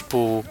 αυτός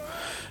που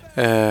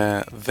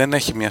δεν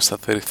έχει μια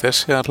σταθερή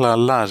θέση αλλά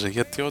αλλάζει,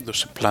 γιατί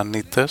όντως οι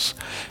πλανήτες,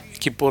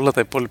 εκεί που όλα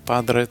τα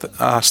υπόλοιπα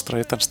άστρα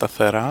ήταν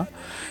σταθερά,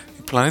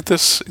 οι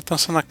πλανήτες ήταν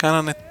σαν να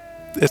κάνανε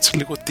έτσι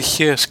λίγο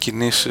τυχαίες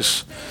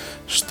κινήσεις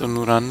στον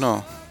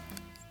ουρανό.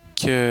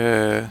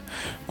 Και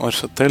ο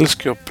Αριστοτέλης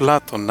και ο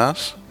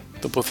Πλάτωνας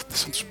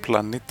τοποθέτησαν τους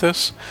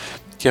πλανήτες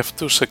και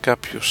αυτούς σε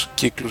κάποιους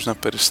κύκλους να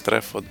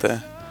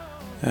περιστρέφονται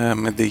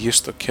με τη γη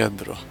στο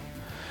κέντρο.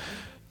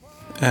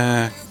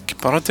 Και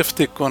παρότι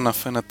αυτή η εικόνα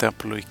φαίνεται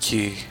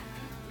απλοϊκή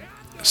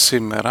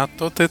σήμερα,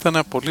 τότε ήταν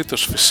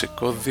απολύτως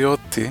φυσικό,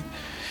 διότι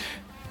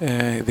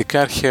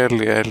ειδικά αρχαίοι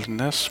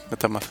Έλληνες με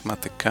τα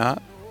μαθηματικά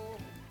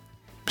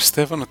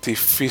πιστεύαν ότι η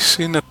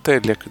φύση είναι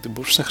τέλεια και ότι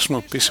μπορούσε να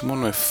χρησιμοποιήσει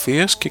μόνο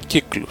ευθείες και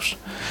κύκλους.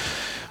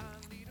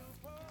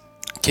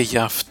 Και γι'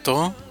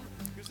 αυτό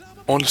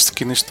όλες τις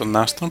κινήσεις των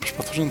άστρων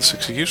προσπαθούσαν να τις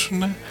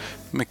εξηγήσουν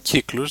με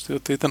κύκλους,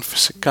 διότι ήταν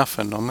φυσικά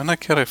φαινόμενα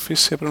και άρα η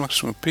φύση έπρεπε να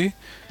χρησιμοποιεί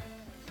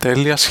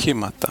τέλεια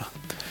σχήματα.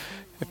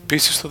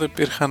 Επίσης τότε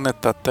υπήρχαν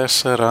τα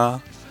 4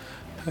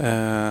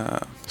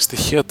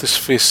 στοιχεία της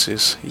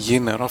φύσης, γη,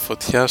 νερό,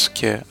 φωτιάς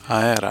και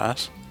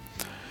αέρας,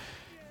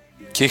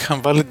 και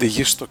είχαν βάλει τη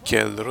γη στο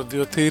κέντρο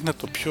διότι είναι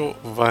το πιο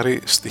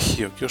βαρύ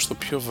στοιχείο, και ως το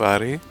πιο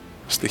βαρύ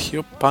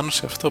στοιχείο πάνω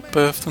σε αυτό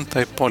πέφτουν τα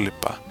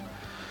υπόλοιπα,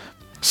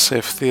 σε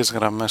ευθείες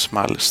γραμμές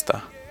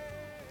μάλιστα.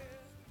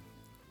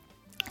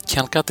 Και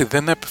αν κάτι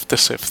δεν έπεφτε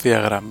σε ευθεία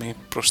γραμμή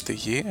προς τη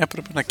γη,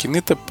 έπρεπε να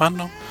κινείται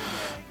πάνω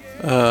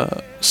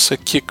σε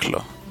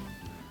κύκλο.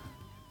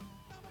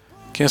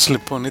 Και έτσι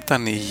λοιπόν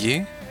ήταν η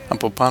γη,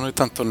 από πάνω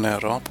ήταν το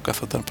νερό που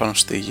καθόταν πάνω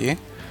στη γη,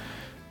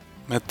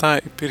 μετά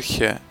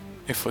υπήρχε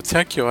η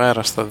φωτιά και ο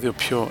αέρας, τα δύο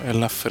πιο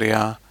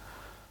ελαφριά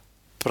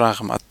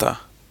πράγματα.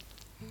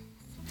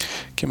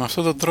 Και με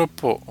αυτόν τον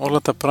τρόπο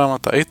όλα τα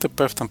πράγματα είτε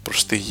πέφταν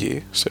προς τη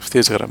γη σε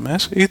ευθείες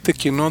γραμμές, είτε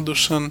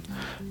κινόντουσαν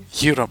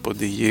γύρω από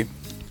τη γη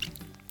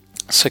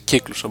σε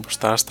κύκλους όπως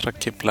τα άστρα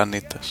και οι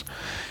πλανήτες.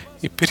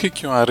 Υπήρχε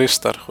και ο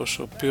Αρίσταρχος,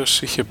 ο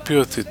οποίος είχε πει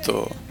ότι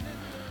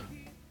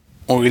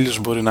ο ήλιος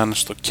μπορεί να είναι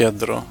στο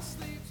κέντρο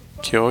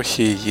και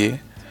όχι η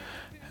γη,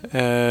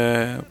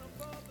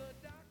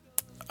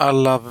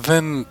 αλλά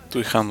δεν του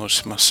είχαν δώσει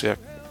σημασία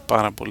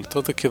πάρα πολύ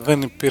τότε και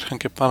δεν υπήρχαν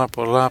και πάρα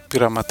πολλά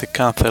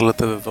πειραματικά, αν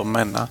θέλετε,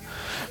 δεδομένα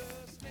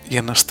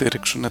για να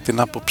στηρίξουν την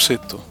άποψή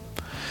του.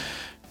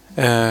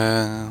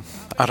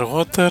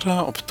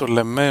 Αργότερα ο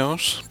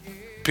Πτολεμαίος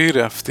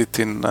πήρε αυτή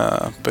την,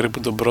 περίπου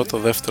τον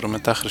 1ο-2ο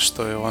μετά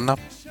Χριστό αιώνα,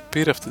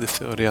 πήρε αυτή τη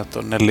θεωρία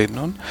των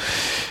Ελλήνων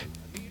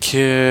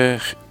και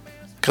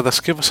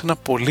κατασκεύασε ένα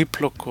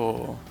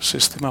πολύπλοκο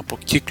σύστημα από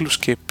κύκλους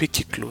και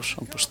επίκυκλους,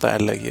 όπως τα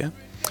έλεγε,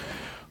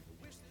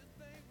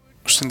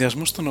 ο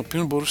συνδυασμός των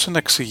οποίων μπορούσε να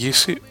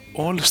εξηγήσει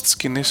όλες τις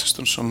κινήσεις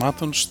των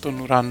σωμάτων στον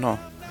ουρανό.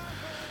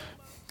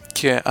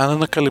 Και αν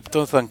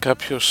ανακαλυπτόταν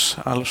κάποιος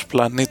άλλος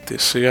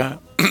πλανήτης ή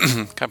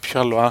κάποιο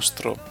άλλο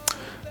άστρο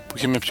που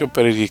είχε μια πιο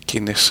περίεργη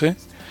κίνηση,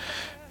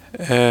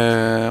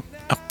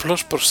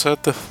 απλώς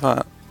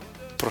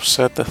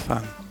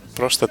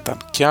πρόσθεταν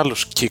και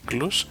άλλους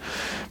κύκλους,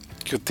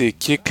 και ότι οι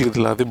κύκλοι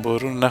δηλαδή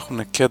μπορούν να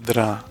έχουν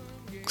κέντρα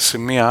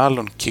σημεία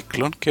άλλων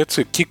κύκλων, και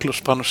έτσι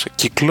κύκλος πάνω σε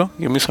κύκλο,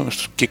 γεμίσαμε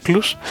στους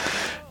κύκλους,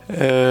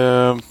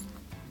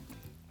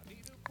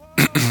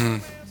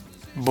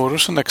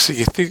 μπορούσε να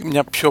εξηγηθεί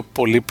μια πιο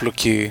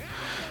πολύπλοκη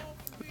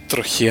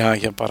τροχιά,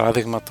 για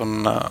παράδειγμα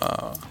των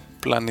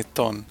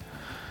πλανητών.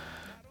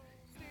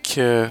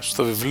 Και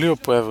στο βιβλίο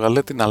που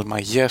έβγαλε, την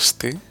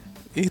Αλμαγέστη,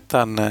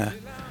 ήταν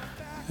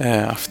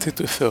αυτή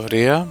του η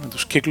θεωρία με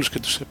τους κύκλους και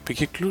τους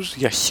επικύκλους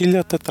για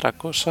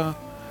 1400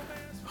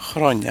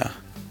 χρόνια,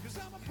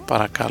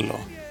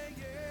 παρακαλώ.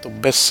 Το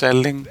best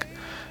selling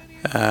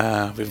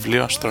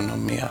βιβλίο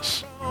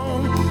αστρονομίας.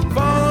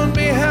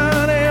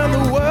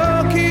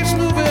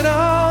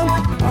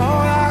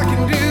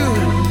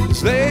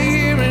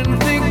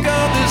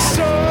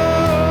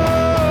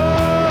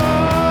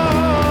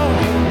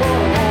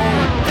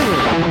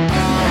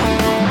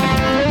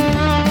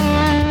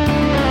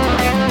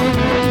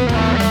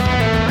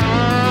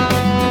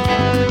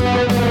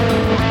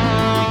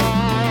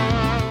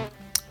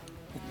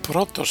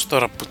 Πρώτος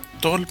τώρα που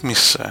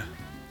τόλμησε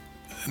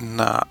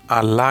να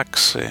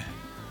αλλάξει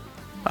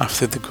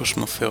αυτή την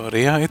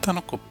κοσμοθεωρία ήταν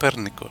ο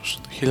Κοπέρνικος,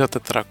 το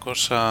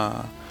 1400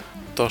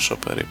 τόσο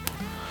περίπου,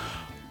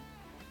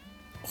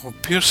 ο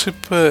οποίος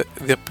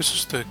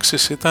διαπίστωσε το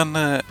εξής, ήταν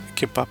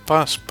και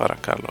παπάς,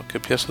 παρακαλώ, και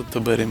ποιος θα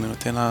τον περίμενε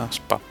ότι ένας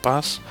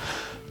παπάς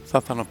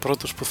θα ήταν ο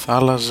πρώτος που θα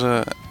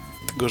άλλαζε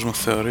την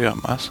κοσμοθεωρία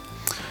μας.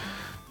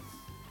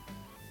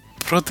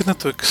 Πρότεινε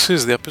το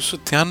εξής, διαπίστωσε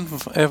ότι αν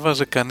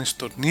έβαζε κανείς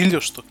τον ήλιο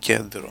στο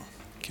κέντρο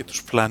και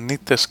τους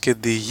πλανήτες και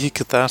τη γη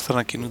και τα άστρα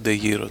να κινούνται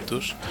γύρω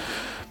τους,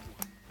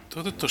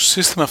 τότε το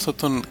σύστημα αυτών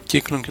των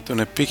κύκλων και των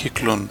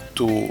επίκυκλων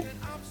του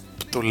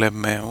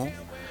Πτολεμαίου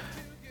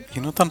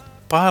γινόταν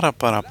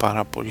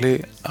πάρα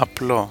πολύ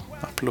απλό.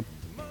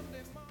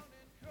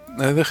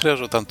 Δεν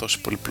χρειαζόταν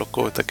τόση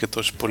πολυπλοκότητα και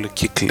τόση πολύ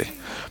κύκλοι.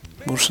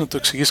 Μπορούσε να το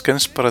εξηγήσει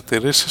κανείς τις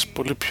παρατηρήσεις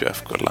πολύ πιο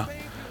εύκολα.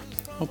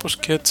 Όπως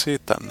και έτσι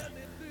ήταν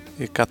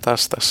η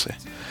κατάσταση.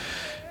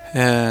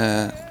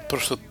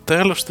 Προς το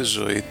τέλος της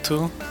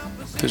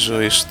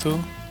ζωής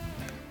του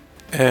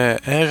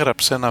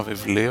έγραψε ένα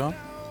βιβλίο,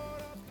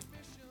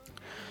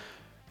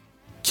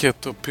 και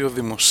το οποίο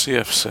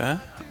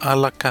δημοσίευσε,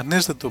 αλλά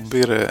κανείς δεν τον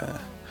πήρε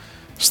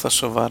στα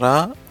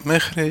σοβαρά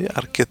μέχρι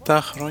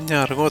αρκετά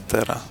χρόνια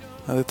αργότερα.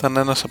 Δηλαδή ήταν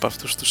ένας από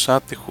αυτούς τους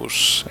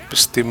άτυχους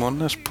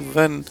επιστήμονες που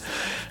δεν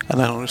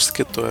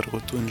αναγνωρίστηκε το έργο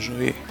του εν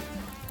ζωή.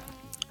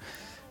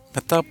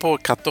 Μετά από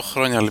 100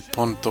 χρόνια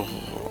λοιπόν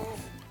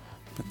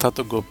μετά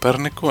τον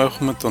Κοπέρνικο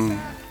έχουμε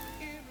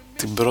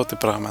την πρώτη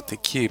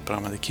πραγματική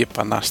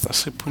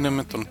επανάσταση, που είναι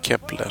με τον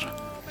Κέπλερ.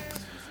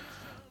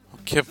 Ο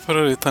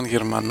Κέπλερ ήταν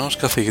Γερμανός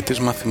καθηγητής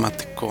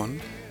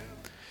μαθηματικών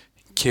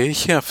και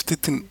είχε αυτή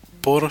την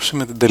πόρωση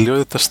με την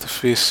τελειότητα στη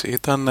φύση.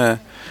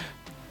 Ήταν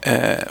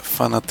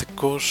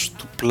φανατικός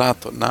του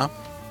Πλάτωνα,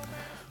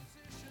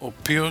 ο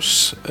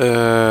οποίος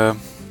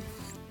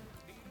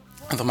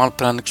εδώ μάλλον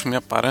πρέπει να ανοίξουμε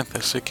μια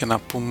παρένθεση και να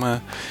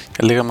πούμε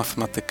και λίγα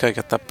μαθηματικά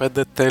για τα 5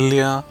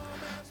 τέλεια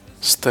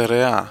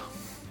στερεά.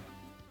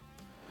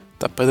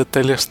 Τα 5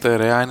 τέλεια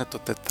στερεά είναι το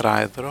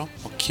τετράεδρο,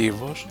 ο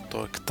κύβος,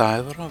 το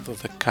εκτάεδρο, το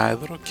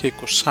δεκάεδρο και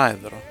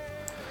εικοσάεδρο.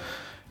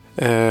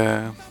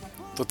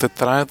 Το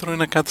τετράεδρο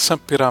είναι κάτι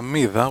σαν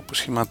πυραμίδα που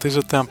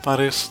σχηματίζεται αν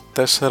πάρεις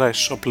 4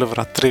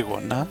 ισόπλευρα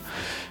τρίγωνα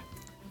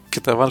και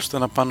τα βάλεις το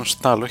ένα πάνω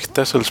στο άλλο. Έχει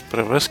 4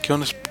 πλευρές και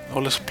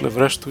όλες οι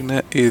πλευρές του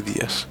είναι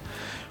ίδιες.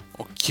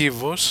 Ο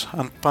κύβος,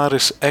 αν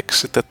πάρεις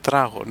 6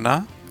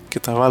 τετράγωνα και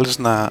τα βάλεις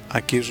να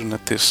αγγίζουν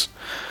τις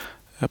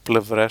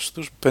πλευρές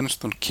τους, παίρνεις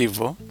τον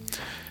κύβο.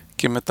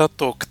 Και μετά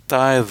το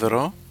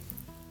οκτάεδρο,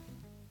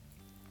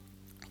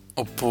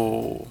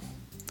 όπου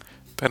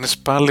παίρνεις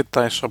πάλι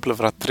τα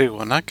ισόπλευρα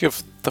τρίγωνα και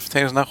τα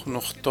φτιάχνεις να έχουν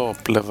 8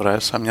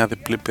 πλευρές, σαν μια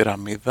διπλή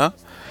πυραμίδα.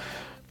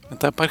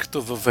 Μετά υπάρχει το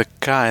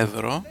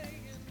δωδεκάεδρο,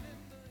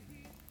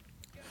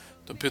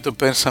 το οποίο το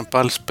παίρνεις σαν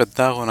πάλι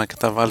πεντάγωνα και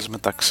τα βάλεις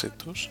μεταξύ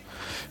τους.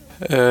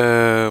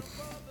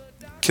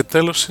 Και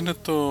τέλος είναι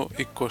το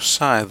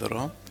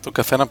εικοσάεδρο. Το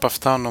καθένα από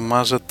αυτά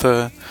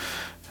ονομάζεται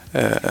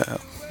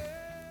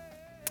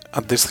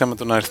αντίστοιχα με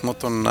τον αριθμό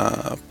των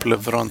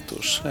πλευρών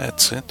τους,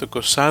 έτσι. Το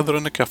εικοσάεδρο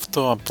είναι και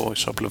αυτό από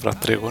ισόπλευρα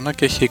τρίγωνα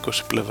και έχει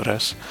 20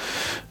 πλευρές.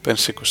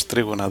 Παίρνεις 20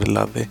 τρίγωνα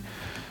δηλαδή.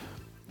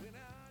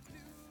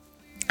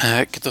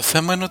 Και το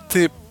θέμα είναι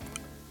ότι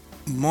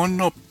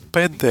μόνο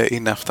 5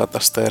 είναι αυτά τα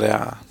στερεά,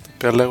 τα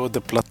οποία λέγονται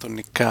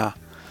πλατωνικά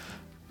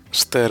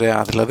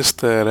στερεά, δηλαδή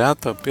στερεά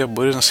τα οποία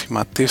μπορείς να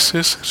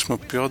σχηματίσεις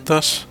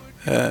χρησιμοποιώντας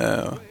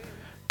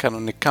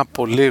κανονικά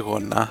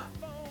πολύγωνα.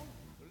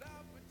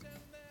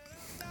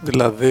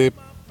 Δηλαδή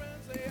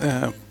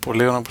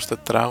πολύγωνο όπως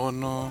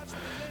τετράγωνο,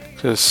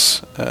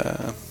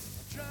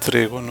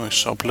 τρίγωνο,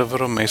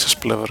 ισόπλευρο, με ίσες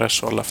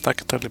πλευρές, όλα αυτά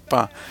κτλ.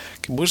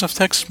 Και μπορείς να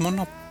φτιάξεις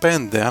μόνο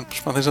 5. Αν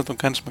προσπαθείς να τον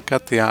κάνεις με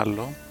κάτι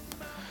άλλο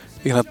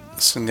ή να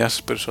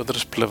συνδυάσεις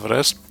περισσότερες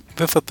πλευρές,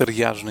 δεν θα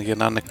ταιριάζουν για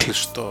να είναι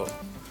κλειστό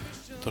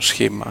το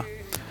σχήμα.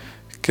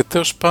 Και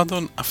τέλος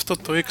πάντων αυτό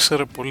το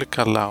ήξερε πολύ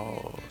καλά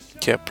ο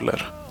Κέπλερ.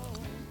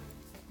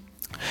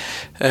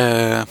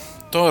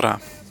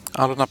 Τώρα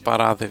άλλο ένα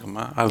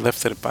παράδειγμα, άλλη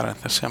δεύτερη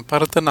παρένθεση. Αν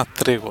πάρετε ένα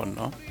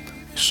τρίγωνο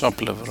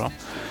ισόπλευρο,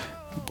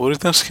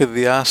 μπορείτε να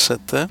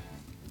σχεδιάσετε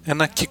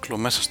ένα κύκλο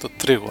μέσα στο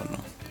τρίγωνο.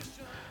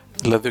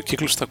 Δηλαδή ο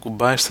κύκλος θα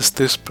κουμπάει στις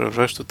 3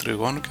 πλευρές του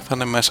τριγώνου και θα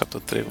είναι μέσα από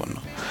το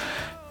τρίγωνο.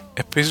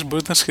 Επίσης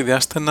μπορείτε να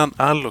σχεδιάσετε έναν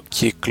άλλο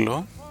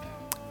κύκλο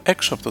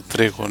έξω από το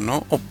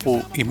τρίγωνο,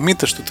 όπου οι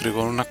μύτες του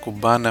τριγώνου να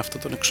κουμπάνε αυτό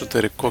τον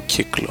εξωτερικό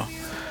κύκλο.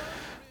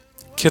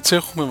 Και έτσι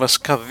έχουμε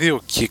βασικά 2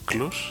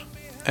 κύκλους,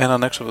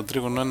 έναν έξω από το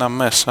τρίγωνο, ένα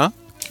μέσα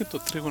και το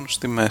τρίγωνο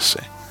στη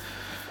μέση.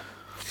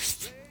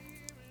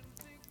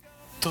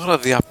 Τώρα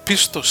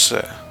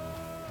διαπίστωσε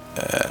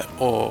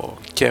ο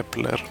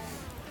Κέπλερ,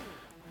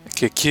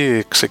 και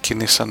εκεί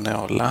ξεκινήσανε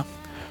όλα,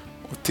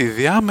 ότι οι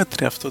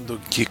διάμετροι αυτών των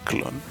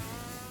κύκλων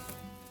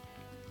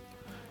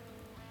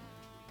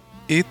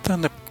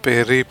ήταν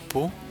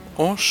περίπου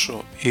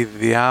όσο οι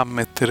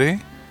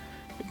διάμετροι,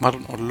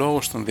 μάλλον ο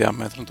λόγος των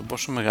διαμέτρων, το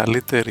πόσο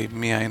μεγαλύτερη η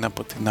μία είναι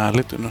από την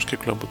άλλη, του ενός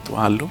κύκλου από του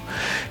άλλου,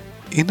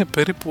 είναι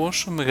περίπου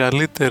όσο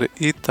μεγαλύτερη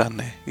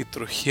ήταν η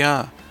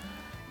τροχιά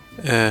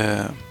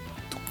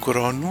του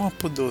κρόνου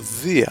από το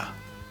Δία.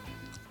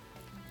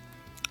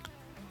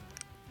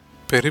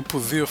 Περίπου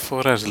 2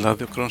 φορές,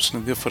 δηλαδή ο κρόνος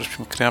είναι 2 φορές πιο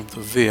μακριά από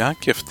το Δία,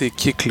 και αυτή η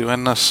κύκλη, ο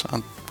ένας,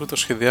 αν που το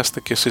σχεδιάσετε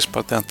και εσείς,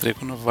 πάτε ένα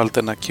τρίγωνο, βάλτε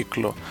ένα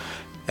κύκλο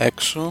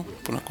έξω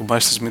που να κουμπάει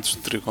στις μύτες του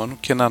τριγώνου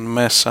και έναν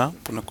μέσα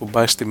που να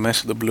κουμπάει στη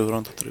μέση των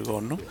πλευρών του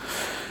τριγώνου,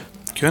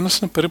 και ο ένας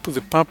είναι περίπου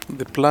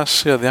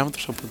διπλάσια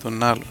διάμετρος από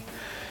τον άλλον.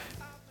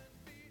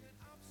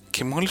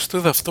 Και μόλις το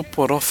είδα αυτό,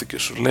 πορώθηκε,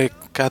 σου λέει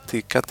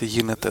κάτι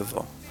γίνεται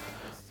εδώ.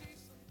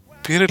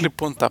 Πήρε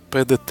λοιπόν τα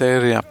 5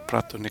 τέρια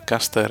πλατωνικά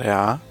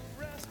στερεά,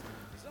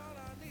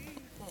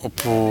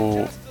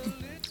 όπου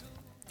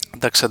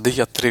εντάξει, αντί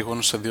για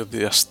τρίγωνο σε 2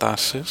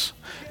 διαστάσεις,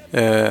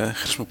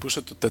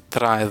 χρησιμοποιούσε το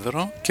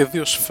τετράεδρο και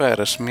 2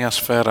 σφαίρες. Μία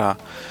σφαίρα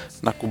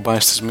να κουμπάει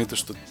στις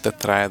μύτες του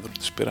τετράεδρου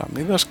της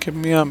πυραμίδας και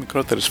μία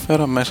μικρότερη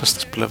σφαίρα μέσα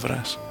στις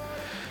πλευρές.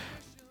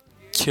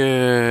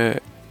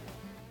 Και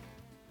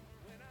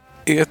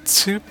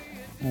έτσι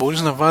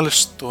μπορείς να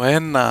βάλεις το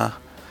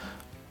ένα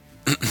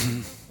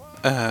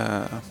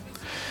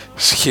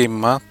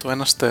σχήμα, το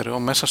ένα στερεό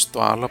μέσα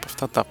στο άλλο από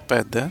αυτά τα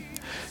 5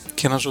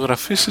 και να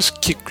ζωγραφίσεις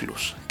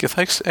κύκλους, και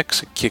θα έχεις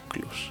 6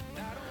 κύκλους.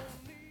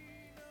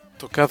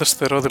 Το κάθε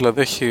στερεό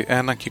δηλαδή έχει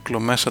ένα κύκλο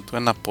μέσα του,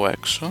 ένα από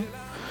έξω,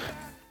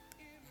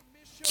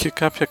 και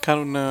κάποια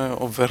κάνουν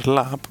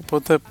overlap,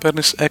 οπότε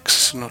παίρνεις 6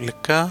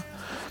 συνολικά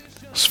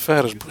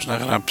σφαίρες μπορείς να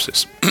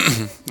γράψεις.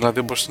 Δηλαδή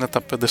όπως είναι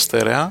τα 5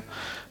 στερεά,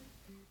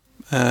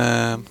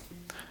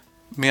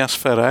 μία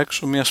σφαίρα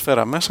έξω, μία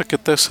σφαίρα μέσα και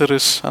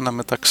 4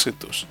 αναμεταξύ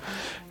τους.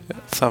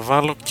 Θα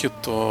βάλω και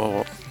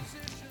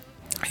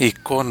η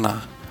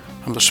εικόνα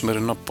από το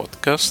σημερινό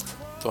podcast,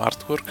 το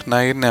artwork,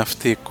 να είναι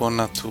αυτή η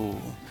εικόνα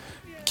του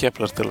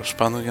Κέπλερ τέλος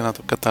πάντων, για να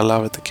το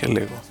καταλάβετε και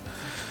λίγο.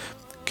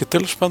 Και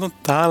τέλος πάντων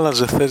τα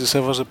άλλαζε θέσεις,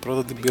 έβαζε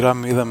πρώτα την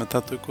πυραμίδα,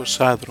 μετά το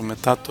 20άεδρο,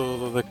 μετά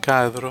το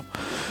 12άεδρο,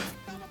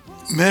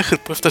 μέχρι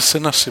που έφτασε σε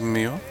ένα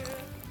σημείο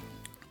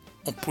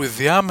όπου οι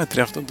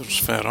διάμετροι αυτών των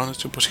σφαίρων,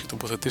 έτσι όπως έχει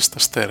τοποθετήσει τα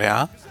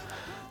στερεά,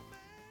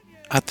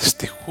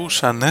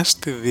 αντιστοιχούσαν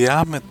στη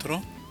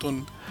διάμετρο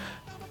των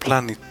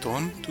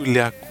πλανητών του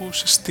ηλιακού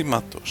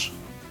συστήματος.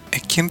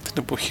 Εκείνη την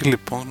εποχή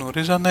λοιπόν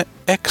γνωρίζανε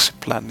 6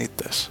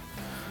 πλανήτες,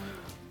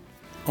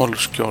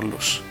 όλους και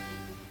όλους.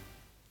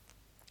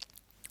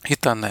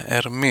 Ήτανε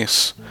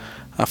Ερμής,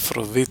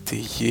 Αφροδίτη,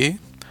 Γη,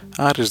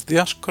 Άρης,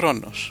 Δίας,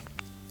 Κρόνος.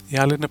 Οι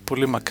άλλοι είναι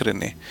πολύ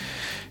μακρινοί.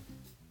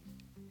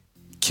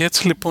 Και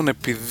έτσι λοιπόν,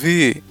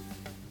 επειδή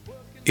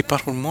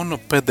υπάρχουν μόνο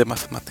 5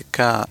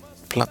 μαθηματικά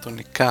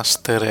πλατωνικά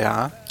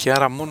στερεά και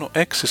άρα μόνο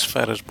 6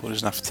 σφαίρες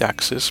μπορείς να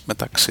φτιάξεις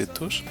μεταξύ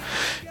τους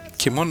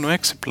και μόνο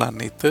 6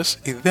 πλανήτες,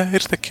 η ιδέα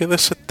ήρθε και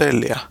έδεσε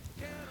τέλεια.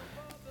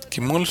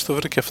 Και μόλις το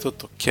βρήκε αυτό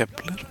το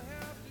Κέπλερ,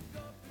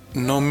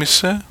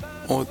 νόμισε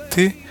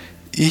ότι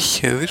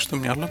είχε δει στο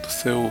μυαλό του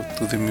Θεού,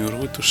 του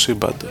δημιουργού του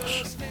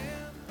σύμπαντος.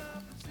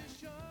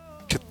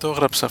 Και το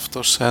έγραψε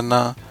αυτό σε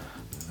ένα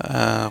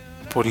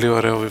πολύ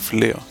ωραίο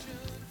βιβλίο.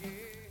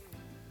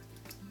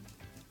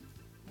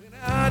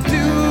 I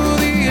do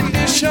the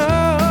addition.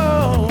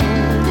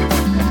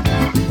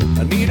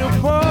 I need a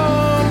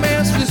poor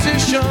man's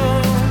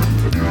physician.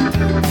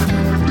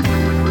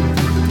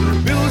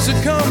 Bills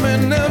are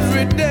coming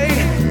every day.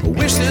 I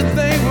wish that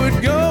they would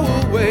go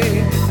away.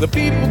 The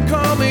people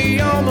call me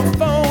on the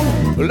phone.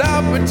 Well, I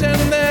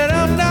pretend that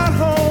I'm not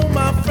home.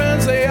 My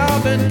friends, they all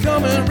been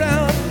coming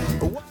round.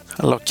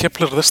 Αλλά ο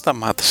Κέπλερ δεν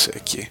σταμάτησε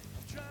εκεί.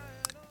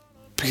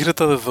 Πήρε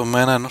τα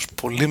δεδομένα ενός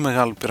πολύ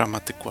μεγάλου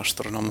πειραματικού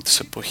αστρονόμου της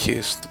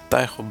εποχής, του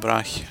Τάιχο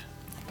Μπράχε,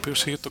 ο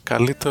οποίος είχε το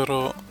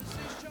καλύτερο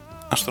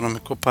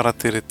αστρονομικό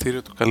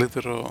παρατηρητήριο,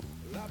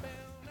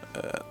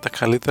 τα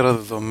καλύτερα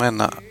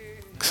δεδομένα.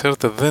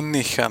 Ξέρετε, δεν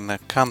είχαν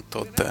καν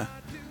τότε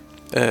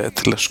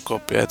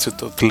τηλεσκόπια, έτσι.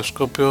 Το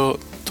τηλεσκόπιο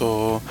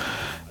το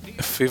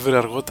εφήβρε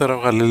αργότερα ο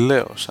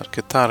Γαλιλαίος,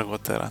 αρκετά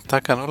αργότερα. Τα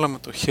έκανε όλα με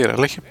το χέρι,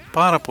 αλλά είχε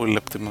πάρα πολύ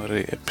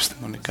λεπτομερή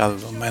επιστημονικά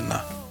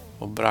δεδομένα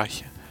ο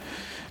Μπράχε.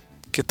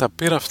 Και τα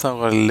πήρε αυτά ο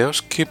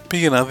Γαλιλαίος και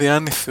πήγε να δει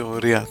αν η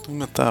θεωρία του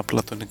με τα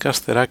πλατωνικά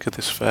στεράκια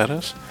της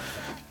σφαίρας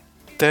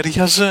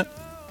τέριαζε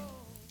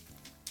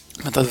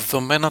με τα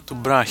δεδομένα του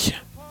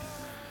Μπράχε.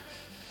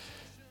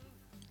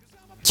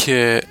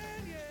 Και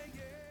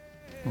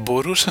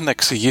μπορούσε να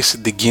εξηγήσει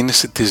την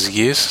κίνηση της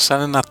γης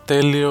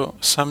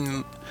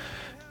σαν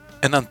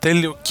έναν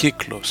τέλειο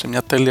κύκλο, σε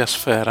μια τέλεια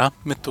σφαίρα,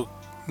 με το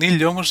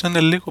ήλιο όμως να είναι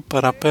λίγο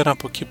παραπέρα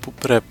από εκεί που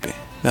πρέπει.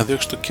 Δηλαδή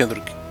όχι στο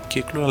κέντρο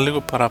κύκλου, αλλά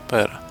λίγο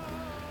παραπέρα.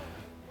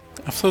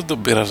 Αυτό δεν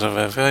τον πείραζε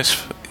βέβαια,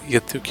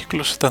 γιατί ο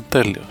κύκλος ήταν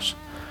τέλειος.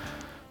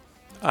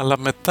 Αλλά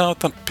μετά,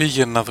 όταν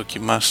πήγε να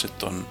δοκιμάσει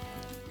τον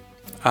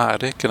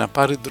Άρη και να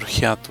πάρει την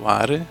τροχιά του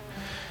Άρη,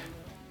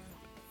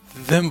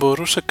 δεν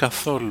μπορούσε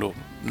καθόλου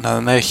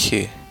να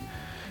έχει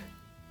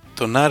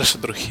τον Άρη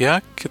στην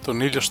τροχιά και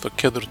τον ήλιο στο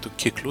κέντρο του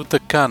κύκλου, ούτε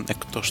καν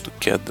εκτός του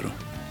κέντρου.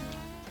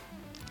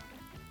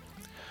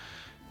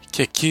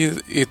 Και εκεί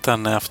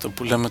ήταν αυτό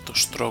που λέμε το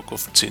stroke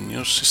of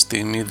genius,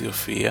 συστήνη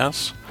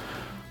ιδιοφυΐας,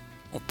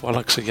 όπου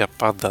άλλαξε για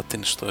πάντα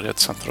την ιστορία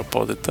της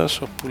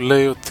ανθρωπότητας, όπου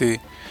λέει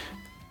ότι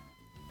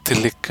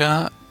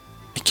τελικά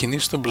οι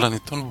κινήσεις των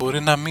πλανητών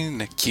μπορεί να μην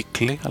είναι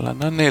κύκλοι, αλλά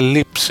να είναι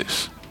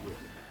ελλείψεις.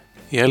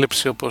 Η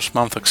έλλειψη, όπως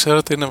μάλλον θα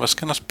ξέρετε, είναι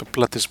βασικά ένας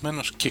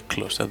πεπλατισμένος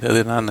κύκλος,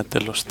 δηλαδή να είναι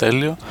τέλος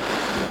τέλειο,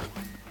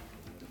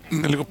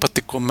 είναι λίγο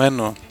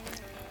πατικωμένο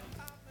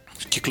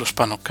κύκλος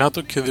πάνω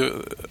κάτω και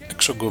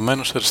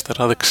εξογκωμένος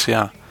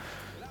αριστερά-δεξιά.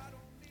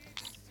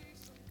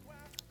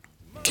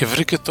 Και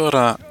βρήκε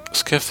τώρα,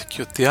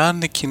 σκέφτηκε ότι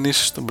αν οι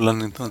κινήσεις των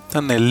πλανητών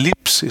ήταν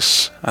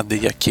ελλείψεις αντί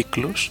για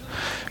κύκλους,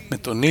 με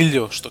τον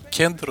ήλιο στο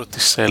κέντρο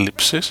της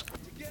έλλειψης,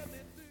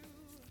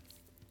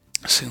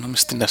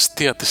 στην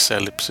αιστεία της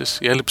έλλειψης,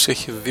 η έλλειψη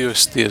έχει 2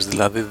 αιστείες,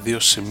 δηλαδή 2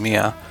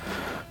 σημεία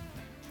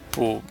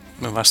που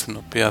με βάση την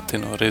οποία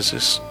την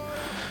ορίζεις.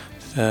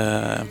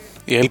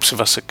 Η έλλειψη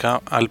βασικά,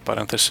 άλλη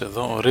παρένθεση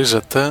εδώ,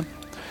 ορίζεται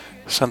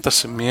σαν τα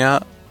σημεία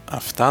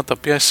αυτά τα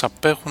οποία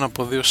εισαπέχουν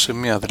από 2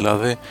 σημεία,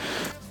 δηλαδή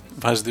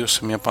βάζεις 2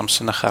 σημεία πάνω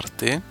σε ένα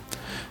χαρτί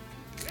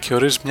και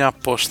ορίζεις μια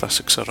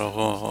απόσταση, ξέρω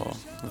εγώ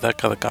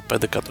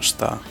 10-15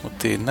 εκατοστά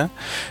ότι είναι,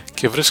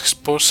 και βρίσκεις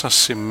πόσα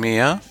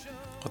σημεία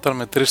όταν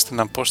μετρήσεις την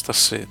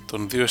απόσταση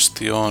των 2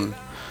 εστιών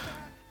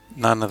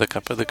να είναι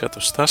 15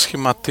 εκατοστά,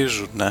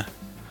 σχηματίζουν,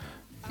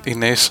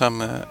 είναι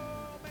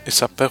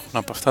εισαπέχουν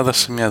από αυτά τα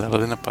σημεία,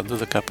 δηλαδή είναι παντού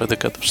 15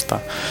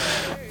 εκατοστά.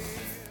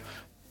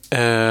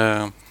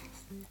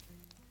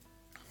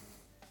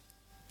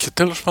 Και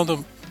τέλος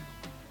πάντων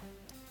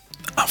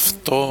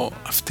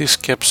αυτή η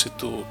σκέψη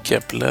του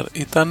Κέπλερ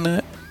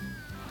ήταν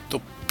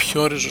το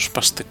πιο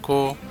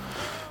ριζοσπαστικό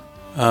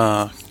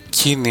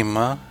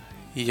κίνημα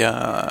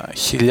για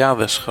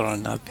χιλιάδες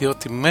χρόνια,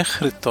 διότι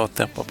μέχρι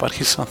τότε, από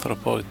απαρχής της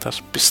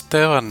ανθρωπότητας,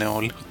 πιστεύανε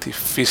όλοι ότι η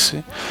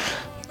φύση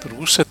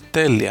λειτουργούσε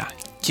τέλεια.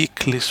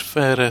 Κύκλοι,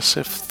 σφαίρες,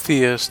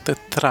 ευθείες,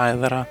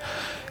 τετράεδρα,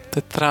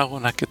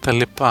 τετράγωνα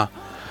κτλ.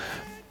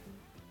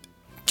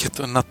 Και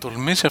το να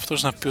τολμήσει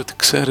αυτός να πει ότι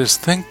ξέρεις,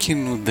 δεν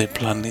κινούνται οι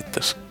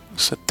πλανήτες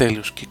σε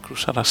τέλειους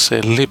κύκλους αλλά σε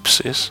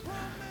ελλείψεις,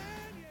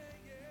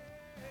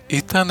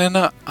 ήταν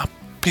ένα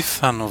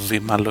απίθανο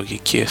βήμα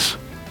λογικής.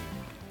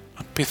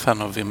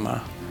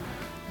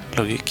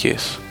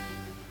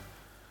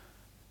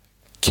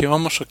 Και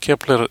όμως ο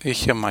Κέπλερ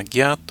είχε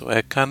μαγιά, το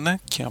έκανε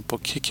και από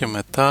εκεί και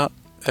μετά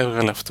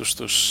έβγαλε αυτούς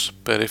τους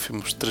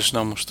περίφημους 3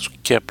 νόμους του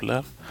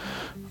Κέπλερ,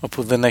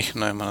 όπου δεν έχει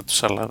νόημα να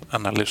τους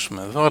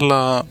αναλύσουμε εδώ,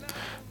 αλλά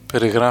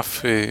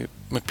περιγράφει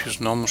με ποιους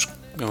νόμους,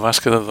 με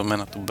βάση και τα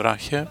δεδομένα του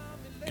Μπράχε,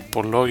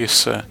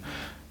 υπολόγισε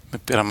με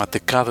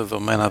πειραματικά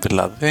δεδομένα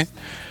δηλαδή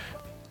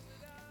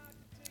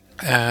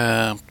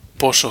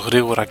πόσο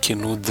γρήγορα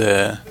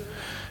κινούνται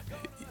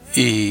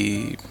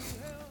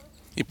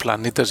οι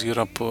πλανήτες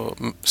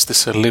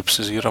στις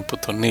ελλείψεις γύρω από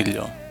τον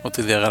ήλιο,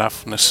 ότι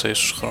διαγράφουν σε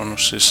ίσους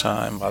χρόνους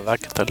ίσα εμβαδά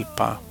κτλ.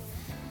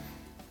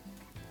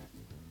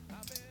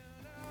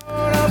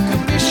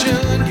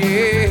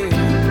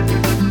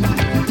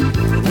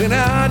 When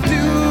I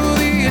do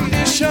the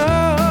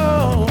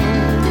initial,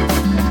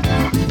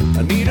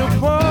 I need a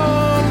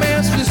poor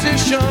man's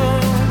physician.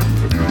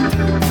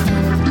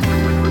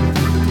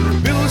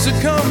 Bills are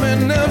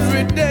coming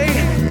every day.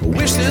 I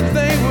wish that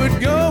they would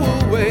go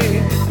away.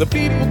 The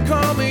people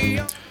call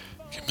me.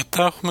 Και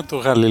μετά έχουμε τον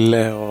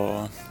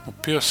Γαλιλαίο, ο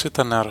οποίος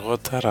ήταν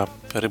αργότερα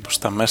περίπου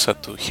στα μέσα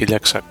του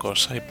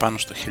 1600 ή πάνω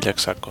στο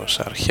 1600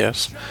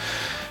 αρχές,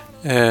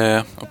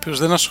 ο οποίος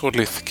δεν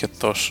ασχολήθηκε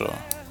τόσο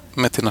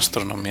με την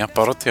αστρονομία,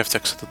 παρότι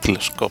έφτιαξε το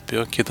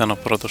τηλεσκόπιο και ήταν ο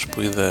πρώτος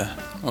που είδε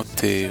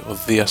ότι ο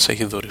Δίας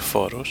έχει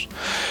δορυφόρους,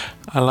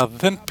 αλλά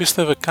δεν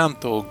πίστευε καν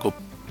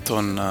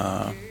τον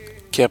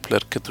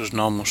Κέπλερ και τους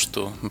νόμους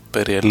του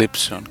περί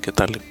ελλείψεων και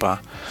τα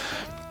λοιπά,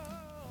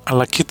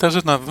 αλλά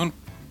κοίταζε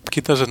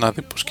να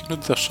δει πως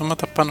κινούνται τα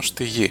σώματα πάνω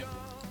στη γη.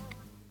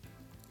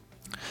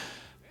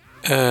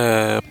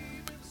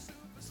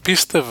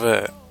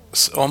 Πίστευε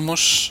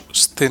όμως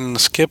στην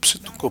σκέψη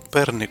του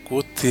Κοπέρνικου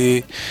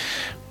ότι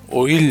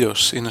ο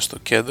ήλιος είναι στο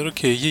κέντρο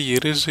και η γη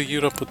γυρίζει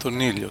γύρω από τον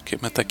ήλιο και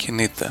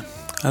μετακινείται.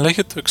 Αλλά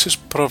έχει το εξής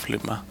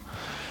πρόβλημα.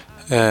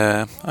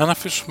 Αν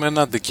αφήσουμε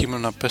ένα αντικείμενο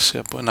να πέσει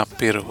από ένα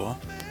πύργο,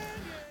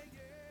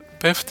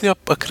 πέφτει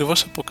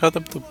ακριβώς από κάτω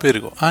από τον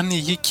πύργο. Αν η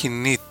γη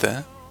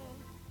κινείται,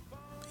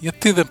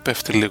 γιατί δεν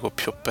πέφτει λίγο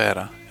πιο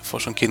πέρα,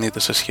 εφόσον κινείται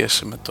σε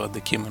σχέση με το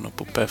αντικείμενο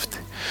που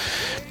πέφτει?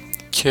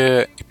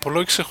 Και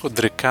υπολόγισε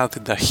χοντρικά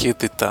την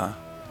ταχύτητα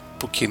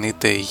που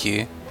κινείται η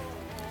γη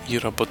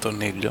γύρω από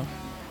τον ήλιο,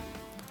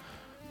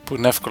 που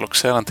είναι εύκολο,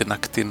 ξέραν την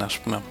ακτίνα, ας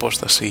πούμε,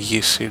 απόσταση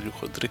γης ήλιου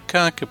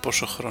χοντρικά και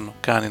πόσο χρόνο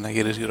κάνει να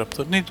γυρίσει γύρω από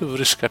τον ήλιο,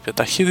 βρίσκει κάποια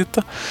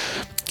ταχύτητα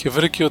και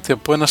βρήκε ότι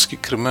από ένα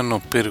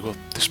συγκεκριμένο πύργο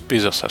της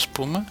Πίζας, ας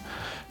πούμε,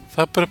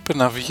 θα έπρεπε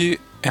να βγει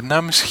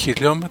 1,5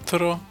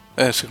 χιλιόμετρο,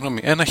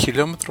 1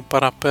 χιλιόμετρο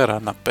παραπέρα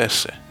να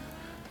πέσει,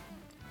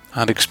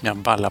 αν ρίξει μια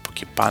μπάλα από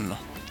εκεί πάνω.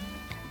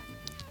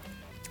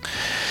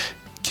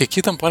 Και εκεί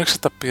ήταν που άρχισε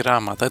τα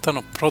πειράματα. Ήταν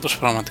ο πρώτος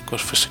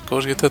πραγματικός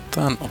φυσικός, γιατί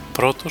ήταν ο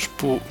πρώτος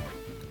που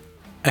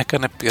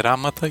έκανε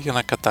πειράματα για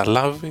να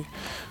καταλάβει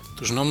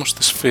τους νόμους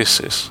της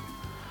φύσης.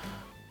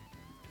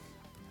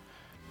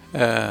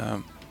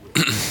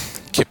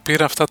 Και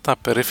πήρε αυτά τα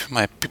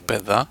περίφημα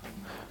επίπεδα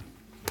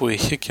που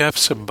είχε και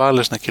άφησε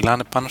μπάλες να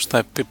κυλάνε πάνω στα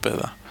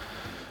επίπεδα.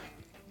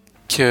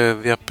 Και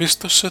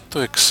διαπίστωσε το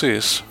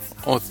εξής,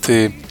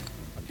 ότι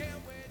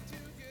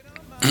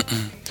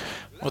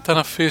όταν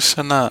αφήσεις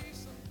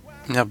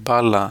μια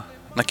μπάλα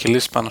να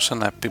κυλήσει πάνω σε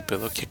ένα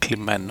επίπεδο και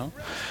κλειμένο,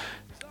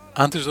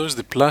 αν της δώσεις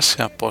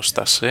διπλάσια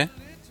απόσταση,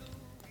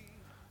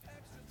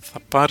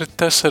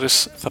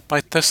 θα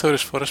πάει 4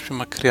 φορές πιο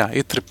μακριά,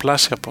 ή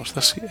τριπλάσια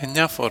απόσταση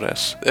 9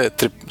 φορές,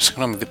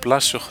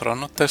 διπλάσιο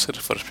χρόνο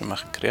 4 φορές πιο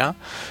μακριά,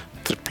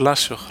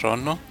 τριπλάσιο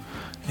χρόνο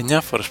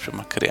 9 φορές πιο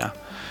μακριά.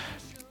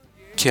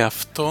 Και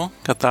αυτό,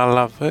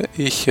 κατάλαβε,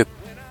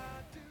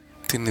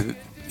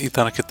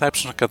 ήταν αρκετά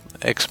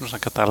έξυπνος να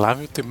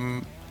καταλάβει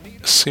ότι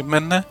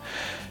σήμαινε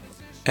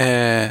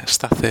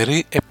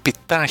σταθερή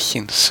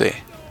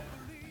επιτάχυνση.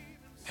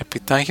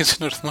 Επιτάχυνση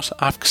είναι ο ρυθμός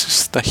αύξησης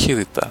της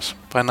ταχύτητας.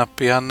 Πάει να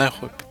πει, αν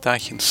έχω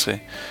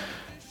επιτάχυνση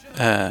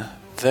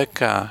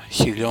 10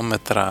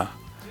 χιλιόμετρα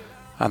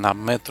ανά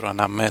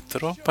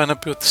μέτρο, πάει να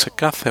πει ότι σε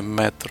κάθε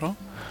μέτρο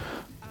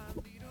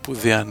που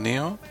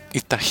διανύω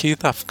η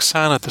ταχύτητα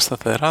αυξάνεται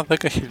σταθερά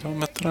 10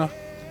 χιλιόμετρα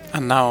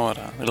ανά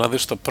ώρα. Δηλαδή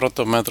στο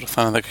πρώτο μέτρο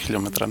θα είναι 10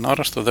 χιλιόμετρα ανά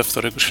ώρα, στο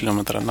δεύτερο 20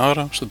 χιλιόμετρα ανά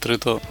ώρα, στο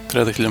τρίτο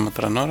 30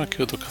 χιλιόμετρα ανά ώρα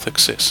και ούτω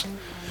καθεξής.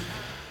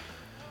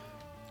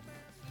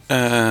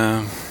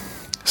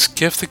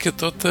 Σκέφτηκε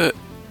τότε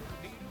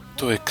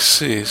το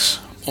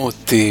εξής,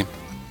 ότι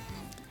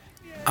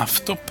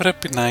αυτό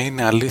πρέπει να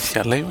είναι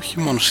αλήθεια, λέει, όχι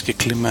μόνο σε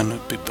συγκεκριμένο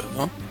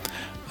επίπεδο,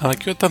 αλλά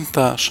και όταν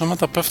τα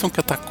σώματα πέφτουν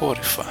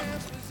κατακόρυφα,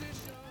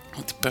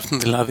 ότι πέφτουν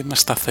δηλαδή με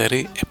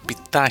σταθερή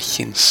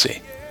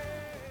επιτάχυνση,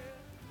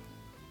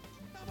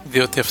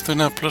 διότι αυτό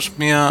είναι απλώς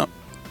μια,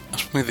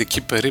 ας πούμε,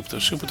 ειδική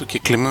περίπτωση όπου το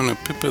κεκλειμένο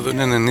επίπεδο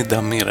είναι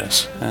 90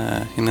 μοίρες,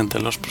 είναι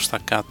εντελώς προς τα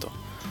κάτω.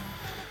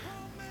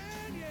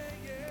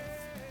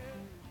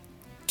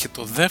 Και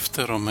το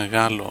δεύτερο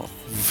μεγάλο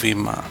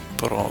βήμα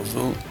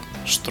πρόοδου,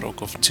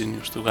 stroke of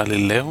genius του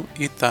Γαλιλαίου,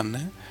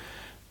 ήταν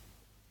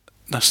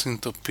να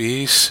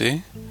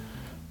συνειδητοποιήσει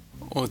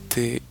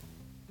ότι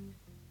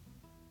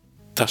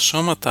τα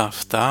σώματα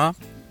αυτά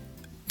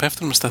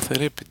πέφτουν με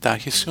σταθερή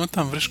επιτάχυνση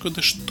όταν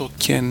βρίσκονται στο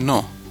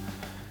κενό.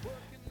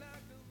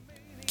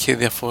 Και οι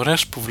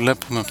διαφορές που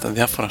βλέπουμε από τα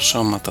διάφορα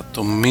σώματα,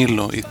 το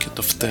μήλο και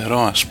το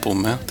φτερό ας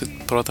πούμε,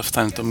 πρώτα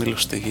φτάνει το μήλο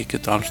στη γη και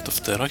το άλλο στο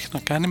φτερό, έχει να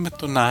κάνει με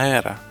τον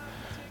αέρα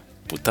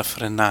που τα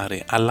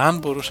φρενάρει. Αλλά αν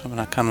μπορούσαμε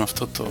να κάνουμε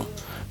αυτό το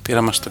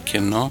πείραμα στο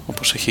κενό,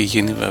 όπως έχει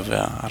γίνει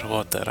βέβαια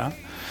αργότερα,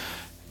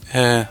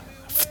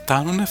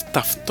 φτάνουν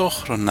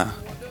ταυτόχρονα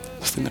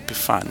στην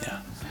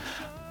επιφάνεια.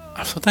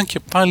 Αυτό ήταν και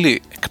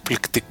πάλι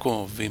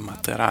εκπληκτικό βήμα,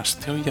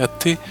 τεράστιο,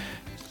 γιατί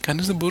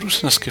κανείς δεν μπορούσε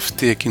να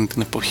σκεφτεί εκείνη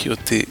την εποχή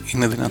ότι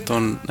είναι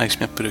δυνατόν να έχεις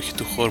μια περιοχή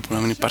του χώρου που να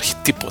μην υπάρχει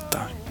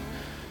τίποτα.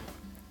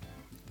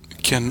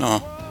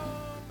 Κενό.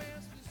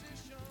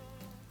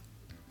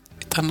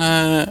 Ήταν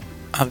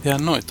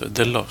αδιανόητο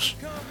εντελώς.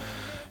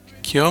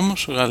 Και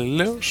όμως ο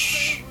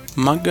Γαλιλαίος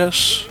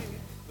μάγκας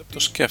το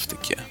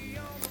σκέφτηκε.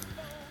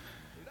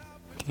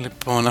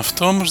 Λοιπόν,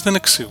 αυτό όμως δεν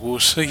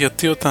εξηγούσε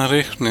γιατί όταν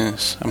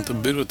ρίχνεις από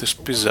τον πύργο της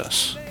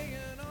Πίζας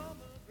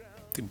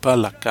την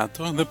μπάλα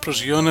κάτω δεν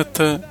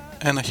προσγειώνεται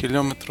 1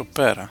 χιλιόμετρο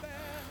πέρα.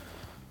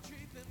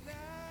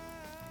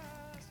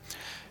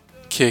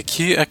 Και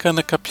εκεί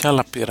έκανε κάποια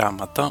άλλα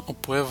πειράματα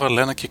όπου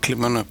έβαλε ένα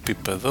κυκλημένο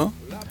επίπεδο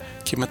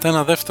και μετά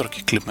ένα δεύτερο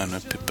κυκλημένο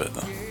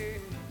επίπεδο.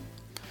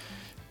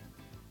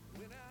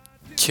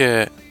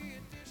 Και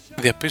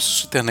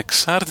διαπίστωσε ότι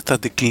ανεξάρτητα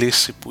την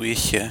κλίση που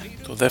είχε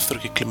το δεύτερο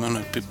κυκλημένο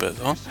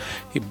επίπεδο,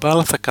 η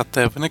μπάλα θα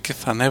κατέβαινε και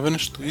θα ανέβαινε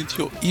στο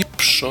ίδιο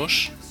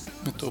ύψος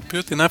με το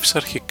οποίο την άφησε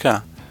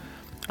αρχικά.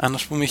 Αν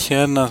ας πούμε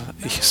είχε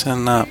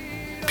ένα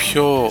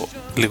πιο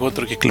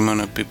λιγότερο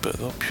κυκλημένο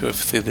επίπεδο, πιο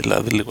ευθύ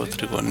δηλαδή,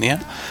 λιγότερη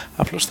γωνία,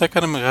 απλώς θα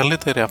έκανε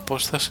μεγαλύτερη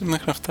απόσταση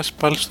μέχρι να φτάσει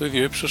πάλι στο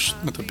ίδιο ύψος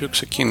με το οποίο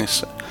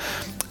ξεκίνησε.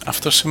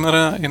 Αυτό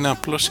σήμερα είναι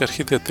απλώς η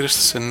αρχή διατήρησης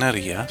της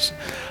ενέργειας,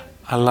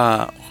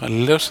 αλλά ο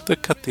Γαλιλαίος είδε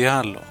κάτι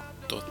άλλο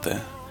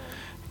τότε.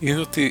 Είδε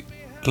ότι,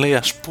 λέει,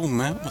 ας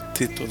πούμε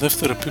ότι το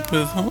δεύτερο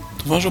επίπεδο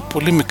του βάζω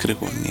πολύ μικρή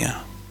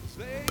γωνία,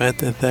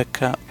 5,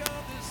 10,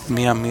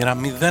 μία μοίρα,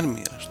 0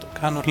 μοίρας, το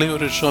κάνω, λέει,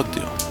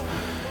 οριζόντιο.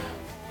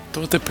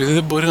 Τότε επειδή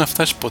δεν μπορεί να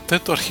φτάσει ποτέ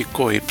το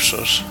αρχικό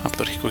ύψος από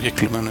το αρχικό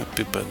κυκλημένο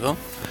επίπεδο,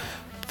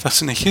 θα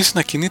συνεχίσει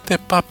να κινείται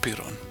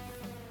επάπειρον.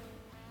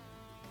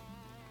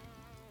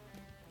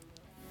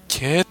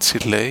 Και έτσι,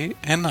 λέει,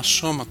 ένα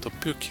σώμα το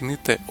οποίο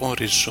κινείται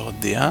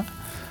οριζόντια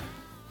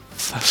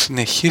θα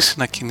συνεχίσει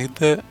να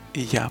κινείται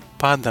για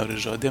πάντα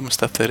οριζόντια με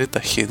σταθερή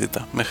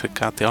ταχύτητα μέχρι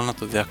κάτι άλλο να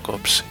το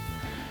διακόψει.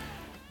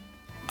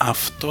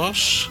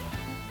 Αυτός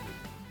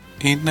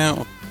είναι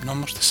ο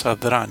νόμος της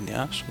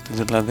αδράνειας,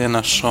 ότι δηλαδή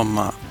ένα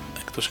σώμα,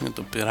 εκτός αν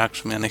το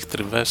πειράξουμε, αν έχει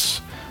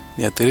τριβές,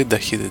 διατηρεί την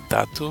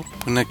ταχύτητά του,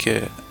 που είναι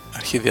και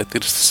αρχή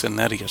διατήρησης της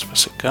ενέργειας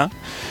βασικά,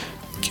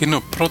 και είναι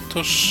ο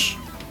πρώτος,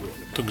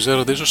 τον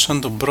ξέρετε ίσως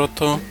σαν τον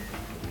πρώτο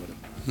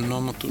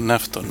νόμο του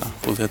Νεύτωνα,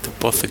 που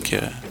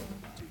διατυπώθηκε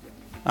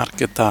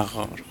αρκετά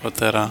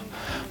αργότερα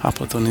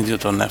από τον ίδιο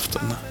τον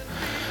Νεύτωνα.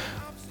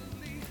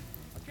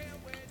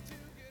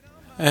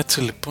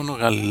 Έτσι λοιπόν ο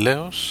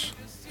Γαλιλαίος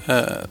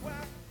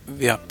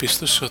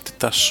διαπίστωσε ότι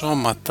τα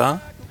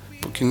σώματα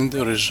που κινούνται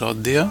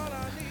οριζόντια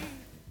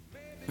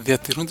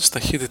διατηρούν τις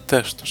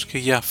ταχύτητές τους και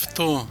γι'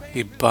 αυτό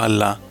η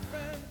μπάλα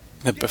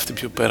δεν πέφτει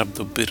πιο πέρα από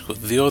τον πύργο,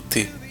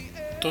 διότι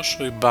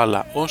τόσο η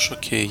μπάλα όσο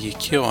και η γη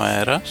και ο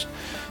αέρας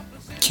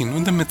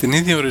κινούνται με την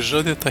ίδια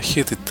οριζόντια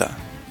ταχύτητα,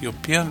 η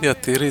οποία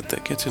διατηρείται,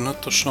 και έτσι ενώ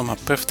το σώμα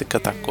πέφτει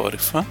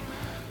κατακόρυφα,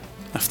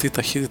 αυτή η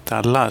ταχύτητα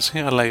αλλάζει,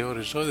 αλλά η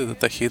οριζόντια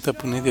ταχύτητα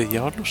που είναι ίδια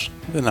για όλους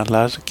δεν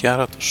αλλάζει και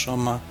άρα το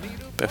σώμα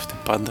πέφτει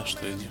πάντα στο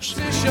ίδιο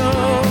σημείο.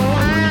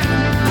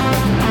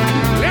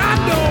 I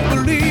don't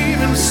believe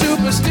in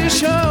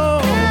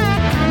superstition.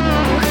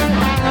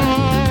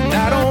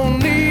 I don't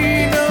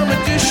need a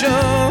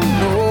magician,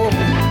 no.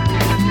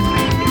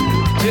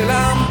 Till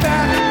I'm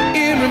back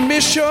in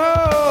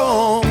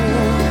remission.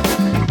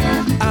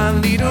 I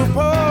need a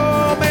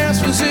poor man's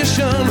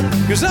physician,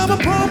 'cause I'm a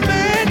poor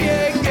man,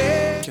 yeah,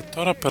 yeah. Και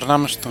τώρα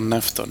περνάμε στον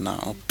Νεύτωνα,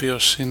 ο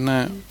οποίος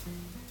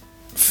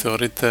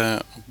θεωρείται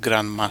ο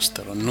Grand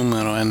Master, ο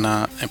νούμερο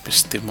 1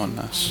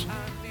 επιστήμονας,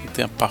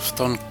 γιατί από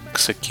αυτόν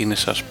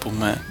ξεκίνησε, ας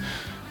πούμε,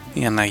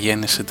 η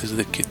αναγέννηση της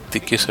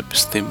διοικητικής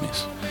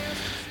επιστήμης,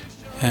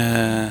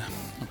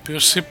 ο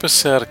οποίος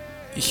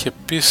είχε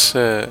πει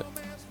σε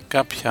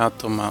κάποια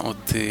άτομα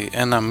ότι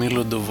ένα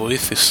μήλο το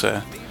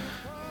βοήθησε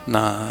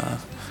να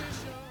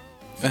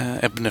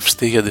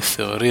εμπνευστεί για τη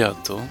θεωρία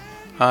του,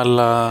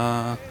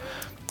 αλλά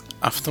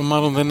αυτό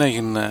μάλλον δεν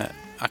έγινε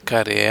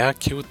ακαριέα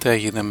και ούτε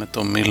έγινε με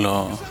το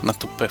μήλο να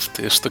του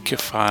πέφτει στο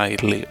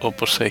κεφάλι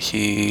όπως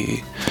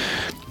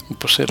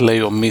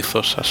λέει ο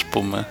μύθος, ας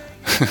πούμε.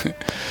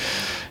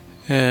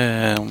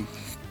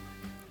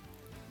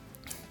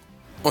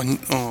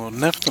 Ο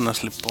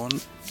Νεύτωνας λοιπόν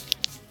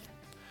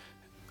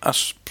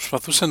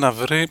προσπαθούσε να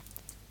βρει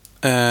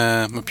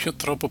με ποιο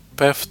τρόπο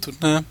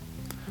πέφτουνε,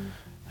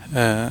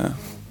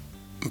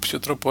 με ποιο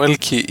τρόπο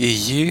έλκει η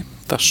γη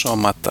τα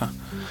σώματα,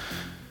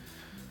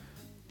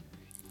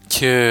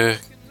 και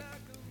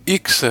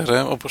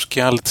ήξερε, όπως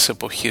και άλλοι της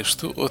εποχής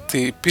του,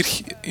 ότι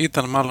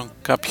ήταν μάλλον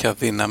κάποια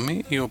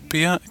δύναμη η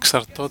οποία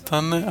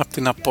εξαρτόταν από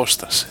την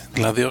απόσταση.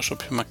 Δηλαδή όσο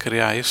πιο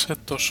μακριά είσαι,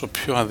 τόσο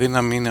πιο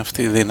αδύναμη είναι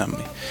αυτή η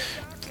δύναμη.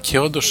 Και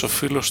όντως ο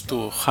φίλος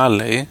του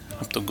Χάλεϊ,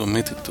 από τον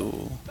κομίτη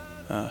του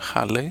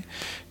Χάλεϊ,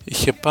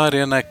 είχε πάρει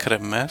ένα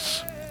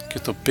εκρεμές και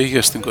το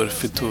πήγε στην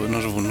κορυφή του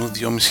ενός βουνού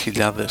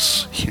 2.500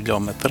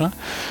 χιλιόμετρα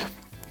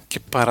και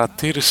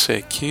παρατήρησε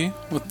εκεί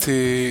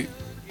ότι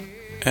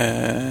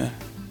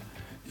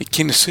η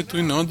κίνησή του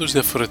είναι όντως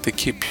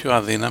διαφορετική, πιο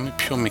αδύναμη,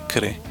 πιο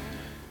μικρή,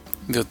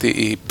 διότι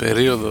η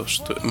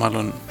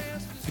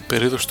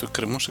περίοδος του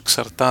εκκρεμούς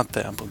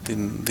εξαρτάται από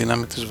την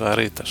δύναμη της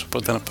βαρύτητας,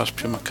 οπότε να πας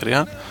πιο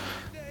μακριά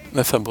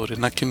δεν θα μπορεί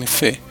να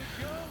κινηθεί.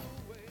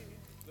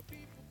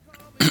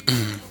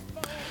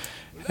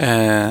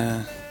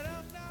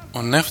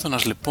 Ο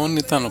Νεύτωνας λοιπόν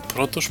ήταν ο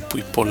πρώτος που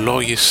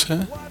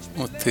υπολόγισε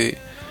ότι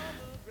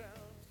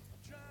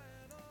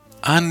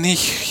αν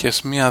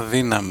είχες μία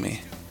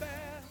δύναμη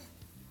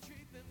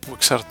που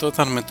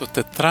εξαρτώταν με το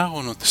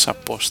τετράγωνο της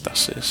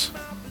απόστασης,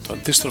 το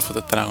αντίστροφο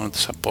τετράγωνο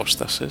της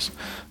απόστασης,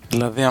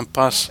 δηλαδή αν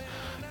πας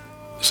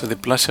σε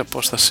διπλάσια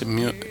απόσταση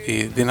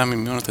η δύναμη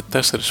μειώνεται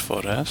 4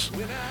 φορές,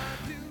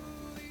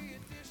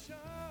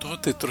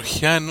 τότε η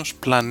τροχιά ενός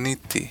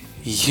πλανήτη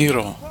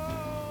γύρω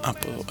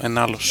από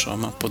ένα άλλο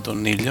σώμα, από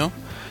τον ήλιο,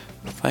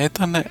 θα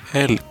ήταν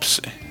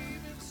έλλειψη.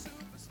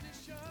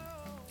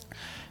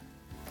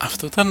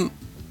 Αυτό ήταν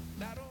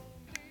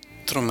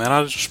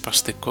τρομερά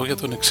ριζοσπαστικό για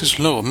τον εξής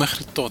λόγο.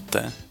 Μέχρι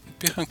τότε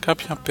υπήρχαν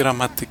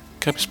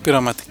κάποιες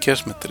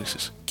πειραματικές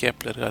μετρήσεις,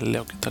 Κέπλερ,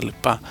 Γαλιλαίο κτλ.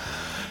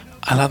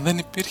 Αλλά δεν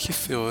υπήρχε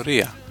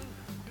θεωρία.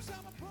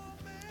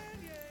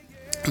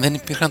 Δεν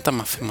υπήρχαν τα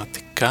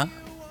μαθηματικά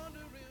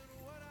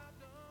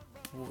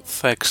που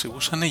θα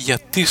εξηγούσαν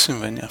γιατί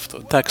συμβαίνει αυτό.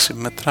 Εντάξει,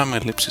 μετράμε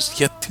ελλείψεις,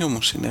 γιατί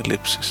όμως είναι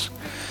ελλείψεις?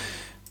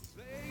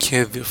 Και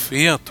η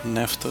ιδιοφυΐα του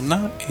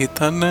Νεύτωνα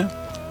ήταν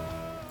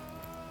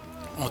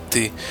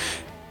ότι,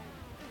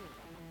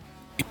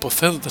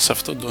 υποθέτοντας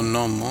αυτόν τον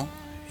νόμο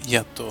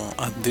για το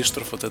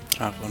αντίστροφο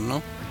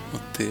τετράγωνο,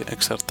 ότι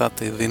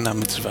εξαρτάται η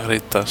δύναμη της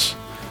βαρύτητας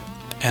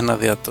ένα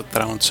δια το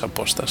τετράγωνο της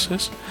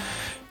απόστασης,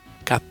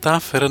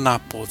 κατάφερε να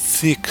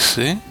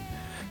αποδείξει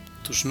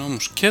τους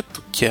νόμους και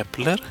του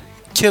Κέπλερ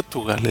και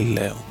του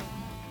Γαλιλαίου.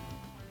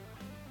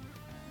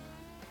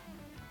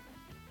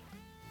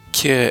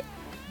 Και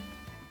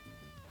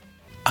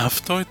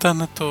αυτό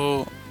ήταν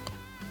το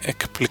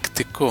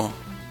εκπληκτικό.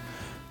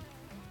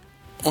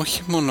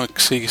 Όχι μόνο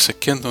εξήγησε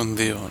και των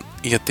δύο,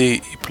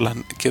 γιατί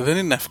και δεν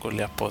είναι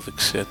εύκολη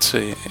απόδειξη,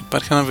 έτσι.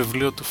 Υπάρχει ένα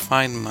βιβλίο του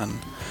Feynman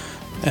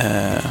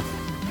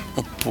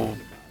όπου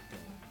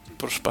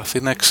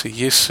προσπαθεί να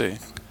εξηγήσει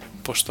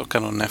πώς το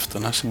έκανε ο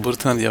Νεύτωνας.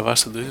 Μπορείτε να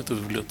διαβάσετε το ίδιο το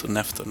βιβλίο του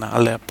Νεύτωνα,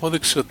 αλλά η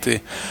απόδειξη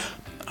ότι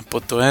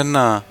από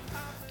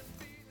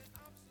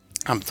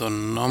τον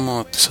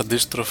νόμο της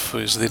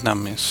αντίστροφης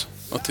δύναμης,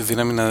 ότι η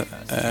δύναμη είναι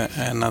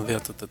ένα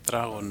δια το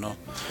τετράγωνο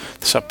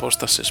της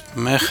απόστασης,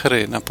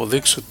 μέχρι να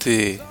αποδείξει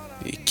ότι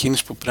η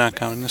κίνηση που πρέπει να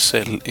κάνουν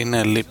είναι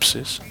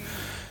ελλείψεις,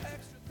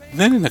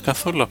 δεν είναι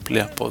καθόλου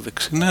απλή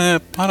απόδειξη. Είναι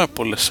πάρα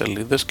πολλές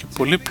σελίδες και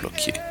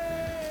πολύπλοκη.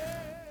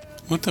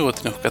 Ούτε εγώ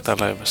την έχω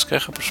καταλάβει βασικά,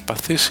 είχα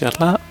προσπαθήσει,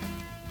 αλλά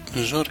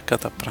ζόρικα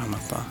τα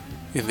πράγματα,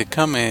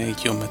 ειδικά με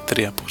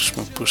γεωμετρία που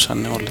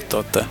χρησιμοποιούσαν όλοι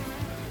τότε.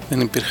 Δεν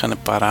υπήρχαν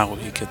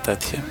παράγωγοι και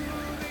τέτοια.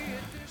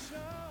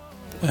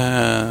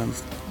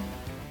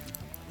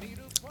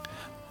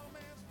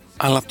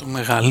 Αλλά το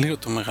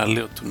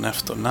μεγαλείο του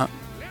Νεύτωνα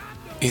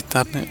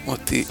ήταν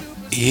ότι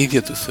η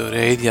ίδια του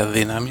θεωρία, η ίδια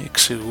δύναμη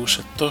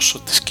εξηγούσε τόσο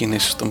τις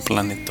κινήσεις των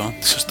πλανητών,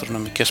 τις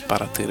αστρονομικές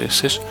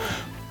παρατηρήσεις,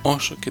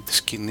 όσο και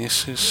τις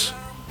κινήσεις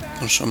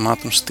των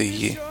σωμάτων στη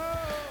Γη.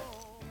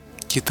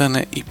 Και ήταν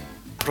η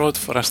πρώτη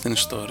φορά στην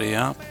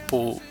ιστορία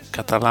που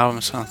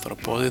καταλάβαμε σαν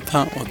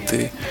ανθρωπότητα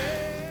ότι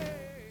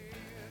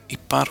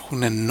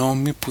υπάρχουν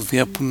νόμοι που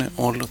διέπουν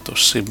όλο το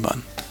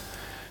σύμπαν.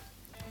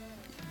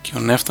 Και ο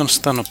Νεύτωνας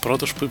ήταν ο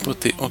πρώτος που είπε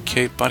ότι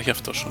υπάρχει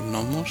αυτός ο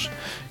νόμος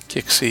και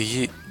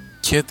εξηγεί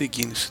και την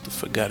κίνηση του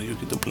φεγγαριού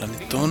και των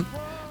πλανητών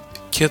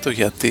και το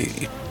γιατί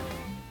η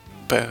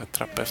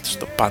πέτρα πέφτει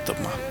στο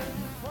πάτωμα.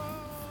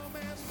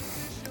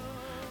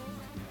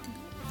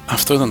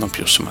 Αυτό ήταν το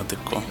πιο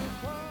σημαντικό.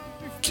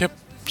 Και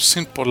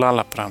συν πολλά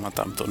άλλα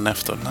πράγματα με τον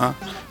Νεύτωνα,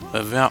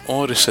 βέβαια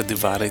όρισε τη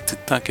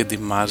βαρύτητα και τη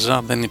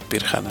μάζα, δεν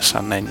υπήρχαν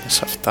σαν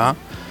έννοιες αυτά.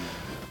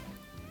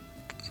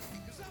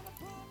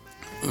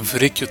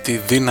 Βρήκε ότι η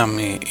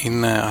δύναμη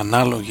είναι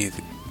ανάλογη,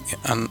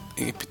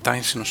 η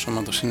επιτάχυνση ενός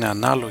σώματος είναι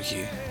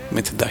ανάλογη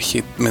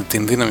με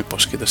την δύναμη που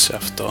ασκείται σε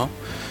αυτό,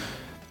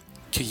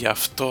 και γι'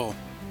 αυτό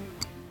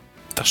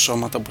τα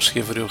σώματα, όπως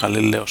είχε βρει ο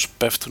Γαλιλαίος,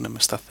 πέφτουν με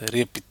σταθερή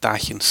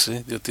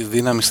επιτάχυνση, διότι η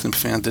δύναμη στην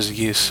επιφάνεια της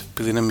Γης,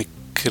 επειδή είναι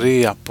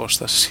μικρή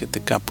απόσταση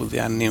σχετικά που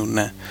διανύουν,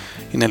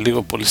 είναι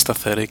λίγο πολύ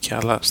σταθερή και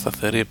άλλα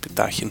σταθερή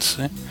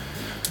επιτάχυνση.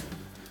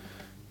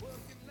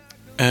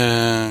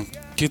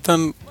 Και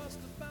ήταν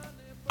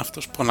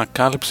αυτός που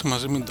ανακάλυψε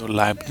μαζί με τον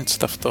Leibniz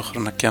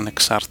ταυτόχρονα και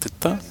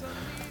ανεξάρτητα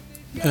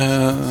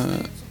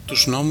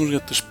τους νόμους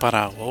για τους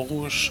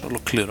παραγόγους,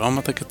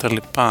 ολοκληρώματα κτλ,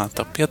 τα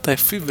οποία τα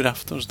εφήβρε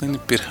αυτός, δεν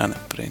υπήρχαν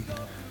πριν.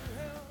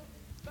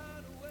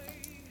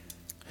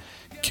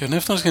 Και ο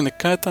Νεύτωνας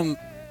γενικά ήταν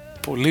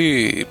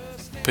πολύ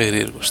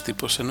περίεργος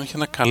τύπος, ενώ είχε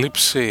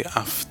ανακαλύψει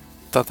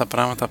αυτά τα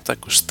πράγματα από τα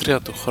 23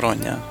 του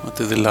χρόνια,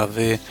 ότι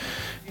δηλαδή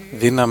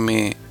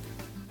δύναμη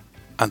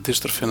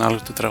αντίστροφη ανάλογη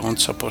του τετραγώνου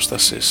της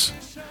απόστασης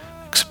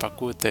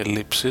εξυπακούεται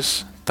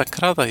ελλείψεις, τα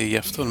κράταγε γι'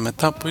 αυτόν.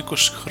 Μετά από 20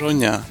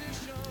 χρόνια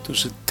του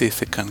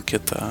ζητήθηκαν και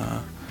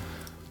τα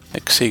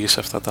εξήγησε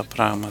αυτά τα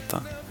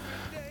πράγματα,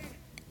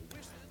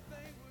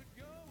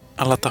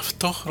 αλλά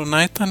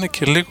ταυτόχρονα ήταν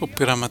και λίγο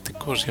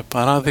πειραματικός. Για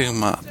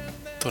παράδειγμα,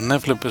 τον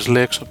έβλεπες,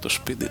 λέει, έξω από το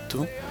σπίτι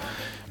του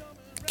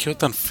και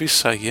όταν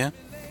φύσαγε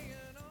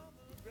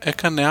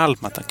έκανε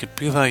άλματα και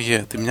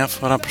πήδαγε τη μια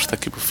φορά προς τα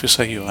εκεί που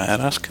φύσαγε ο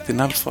αέρας και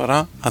την άλλη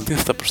φορά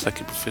αντίθετα προς τα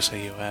εκεί που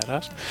φύσαγε ο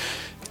αέρας,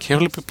 και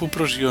έβλεπε πού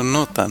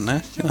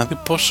προσγειωνότανε για να δει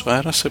πόσο ο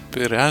αέρας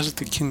επηρεάζει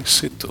την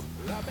κίνησή του.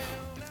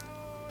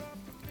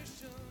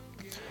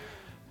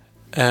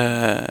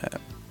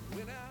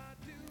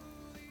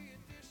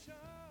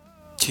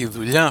 Και η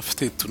δουλειά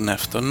αυτή του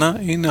Νεύτωνα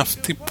είναι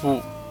αυτή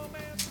που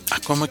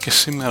ακόμα και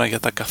σήμερα για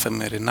τα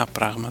καθημερινά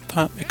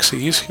πράγματα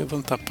εξηγεί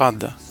σχεδόν τα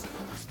πάντα.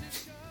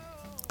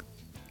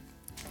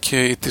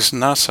 Και της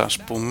NASA, ας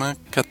πούμε,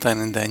 κατά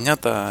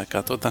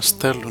 99% όταν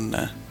στέλνουν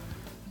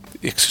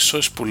οι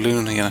εξισώσεις που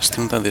λύνουν για να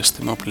στείλουν τα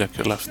διαστημόπλια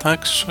και όλα αυτά,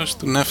 εξισώσεις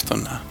του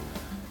Νεύτωνα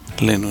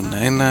λύνουν.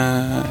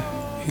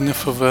 Είναι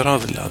φοβερό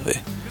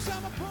δηλαδή.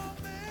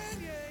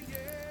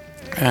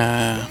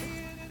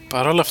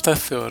 Παρ' όλα αυτά η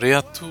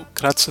θεωρία του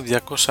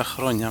κράτησε 200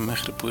 χρόνια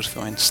μέχρι που ήρθε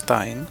ο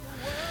Αϊνστάιν,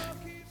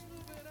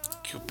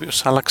 και ο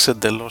οποίος άλλαξε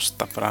εντελώς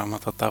τα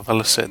πράγματα, τα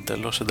βάλε σε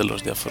εντελώς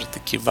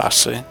διαφορετική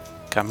βάση,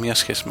 καμία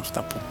σχέση με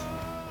αυτά που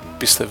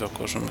πίστευε ο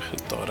κόσμος μέχρι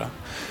τώρα.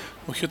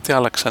 Όχι ότι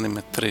άλλαξαν οι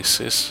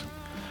μετρήσεις,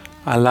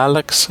 αλλά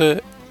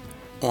άλλαξε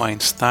ο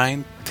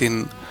Αϊνστάιν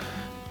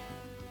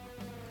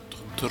τον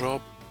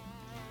τρόπο,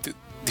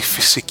 τη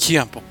φυσική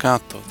από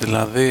κάτω,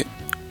 δηλαδή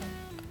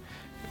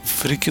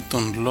βρήκε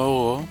τον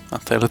λόγο, αν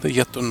θέλετε,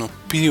 για τον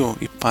οποίο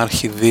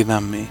υπάρχει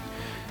δύναμη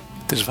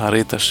της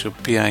βαρύτητας, η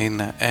οποία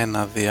είναι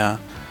 1 διά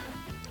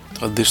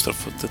το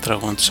αντίστροφο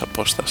τετραγώνου της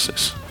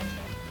απόστασης.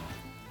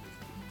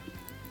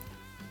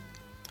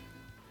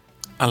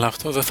 Αλλά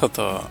αυτό δεν θα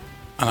το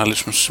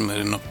αναλύσουμε στο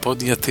σημερινό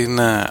pod, γιατί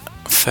είναι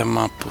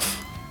θέμα που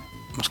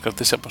μας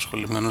κρατήσει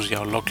απασχολημένους για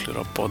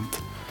ολόκληρο pod,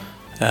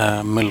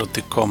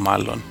 μελλοντικό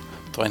μάλλον.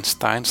 Το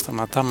Einstein.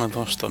 Σταματάμε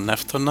εδώ στον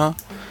Νεύτωνα.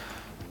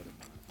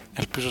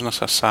 Ελπίζω να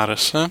σας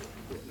άρεσε.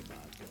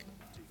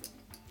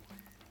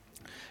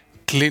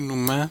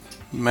 Κλείνουμε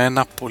με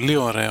ένα πολύ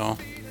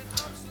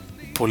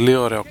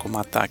ωραίο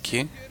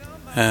κομματάκι,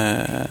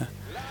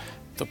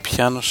 το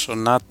πιάνο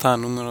σονάτα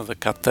νούμερο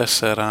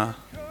 14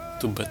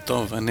 του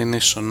Μπετόβεν. Είναι η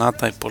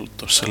σονάτα υπό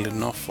το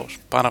σελινόφος,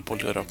 πάρα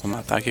πολύ ωραίο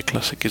κομματάκι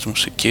κλασικής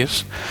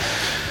μουσικής.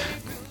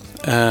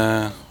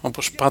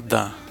 Όπως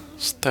πάντα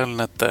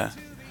στέλνετε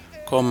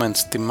comments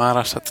στη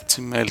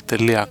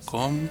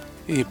maras@gmail.com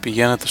ή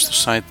πηγαίνετε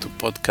στο site του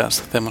podcast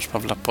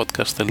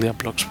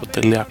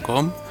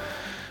themaspavlapodcast.blogspot.com.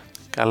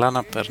 Καλά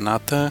να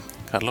περνάτε,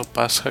 καλό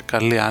Πάσχα,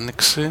 καλή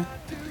Άνοιξη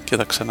και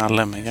τα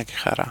ξαναλέμε. Γεια και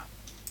χαρά.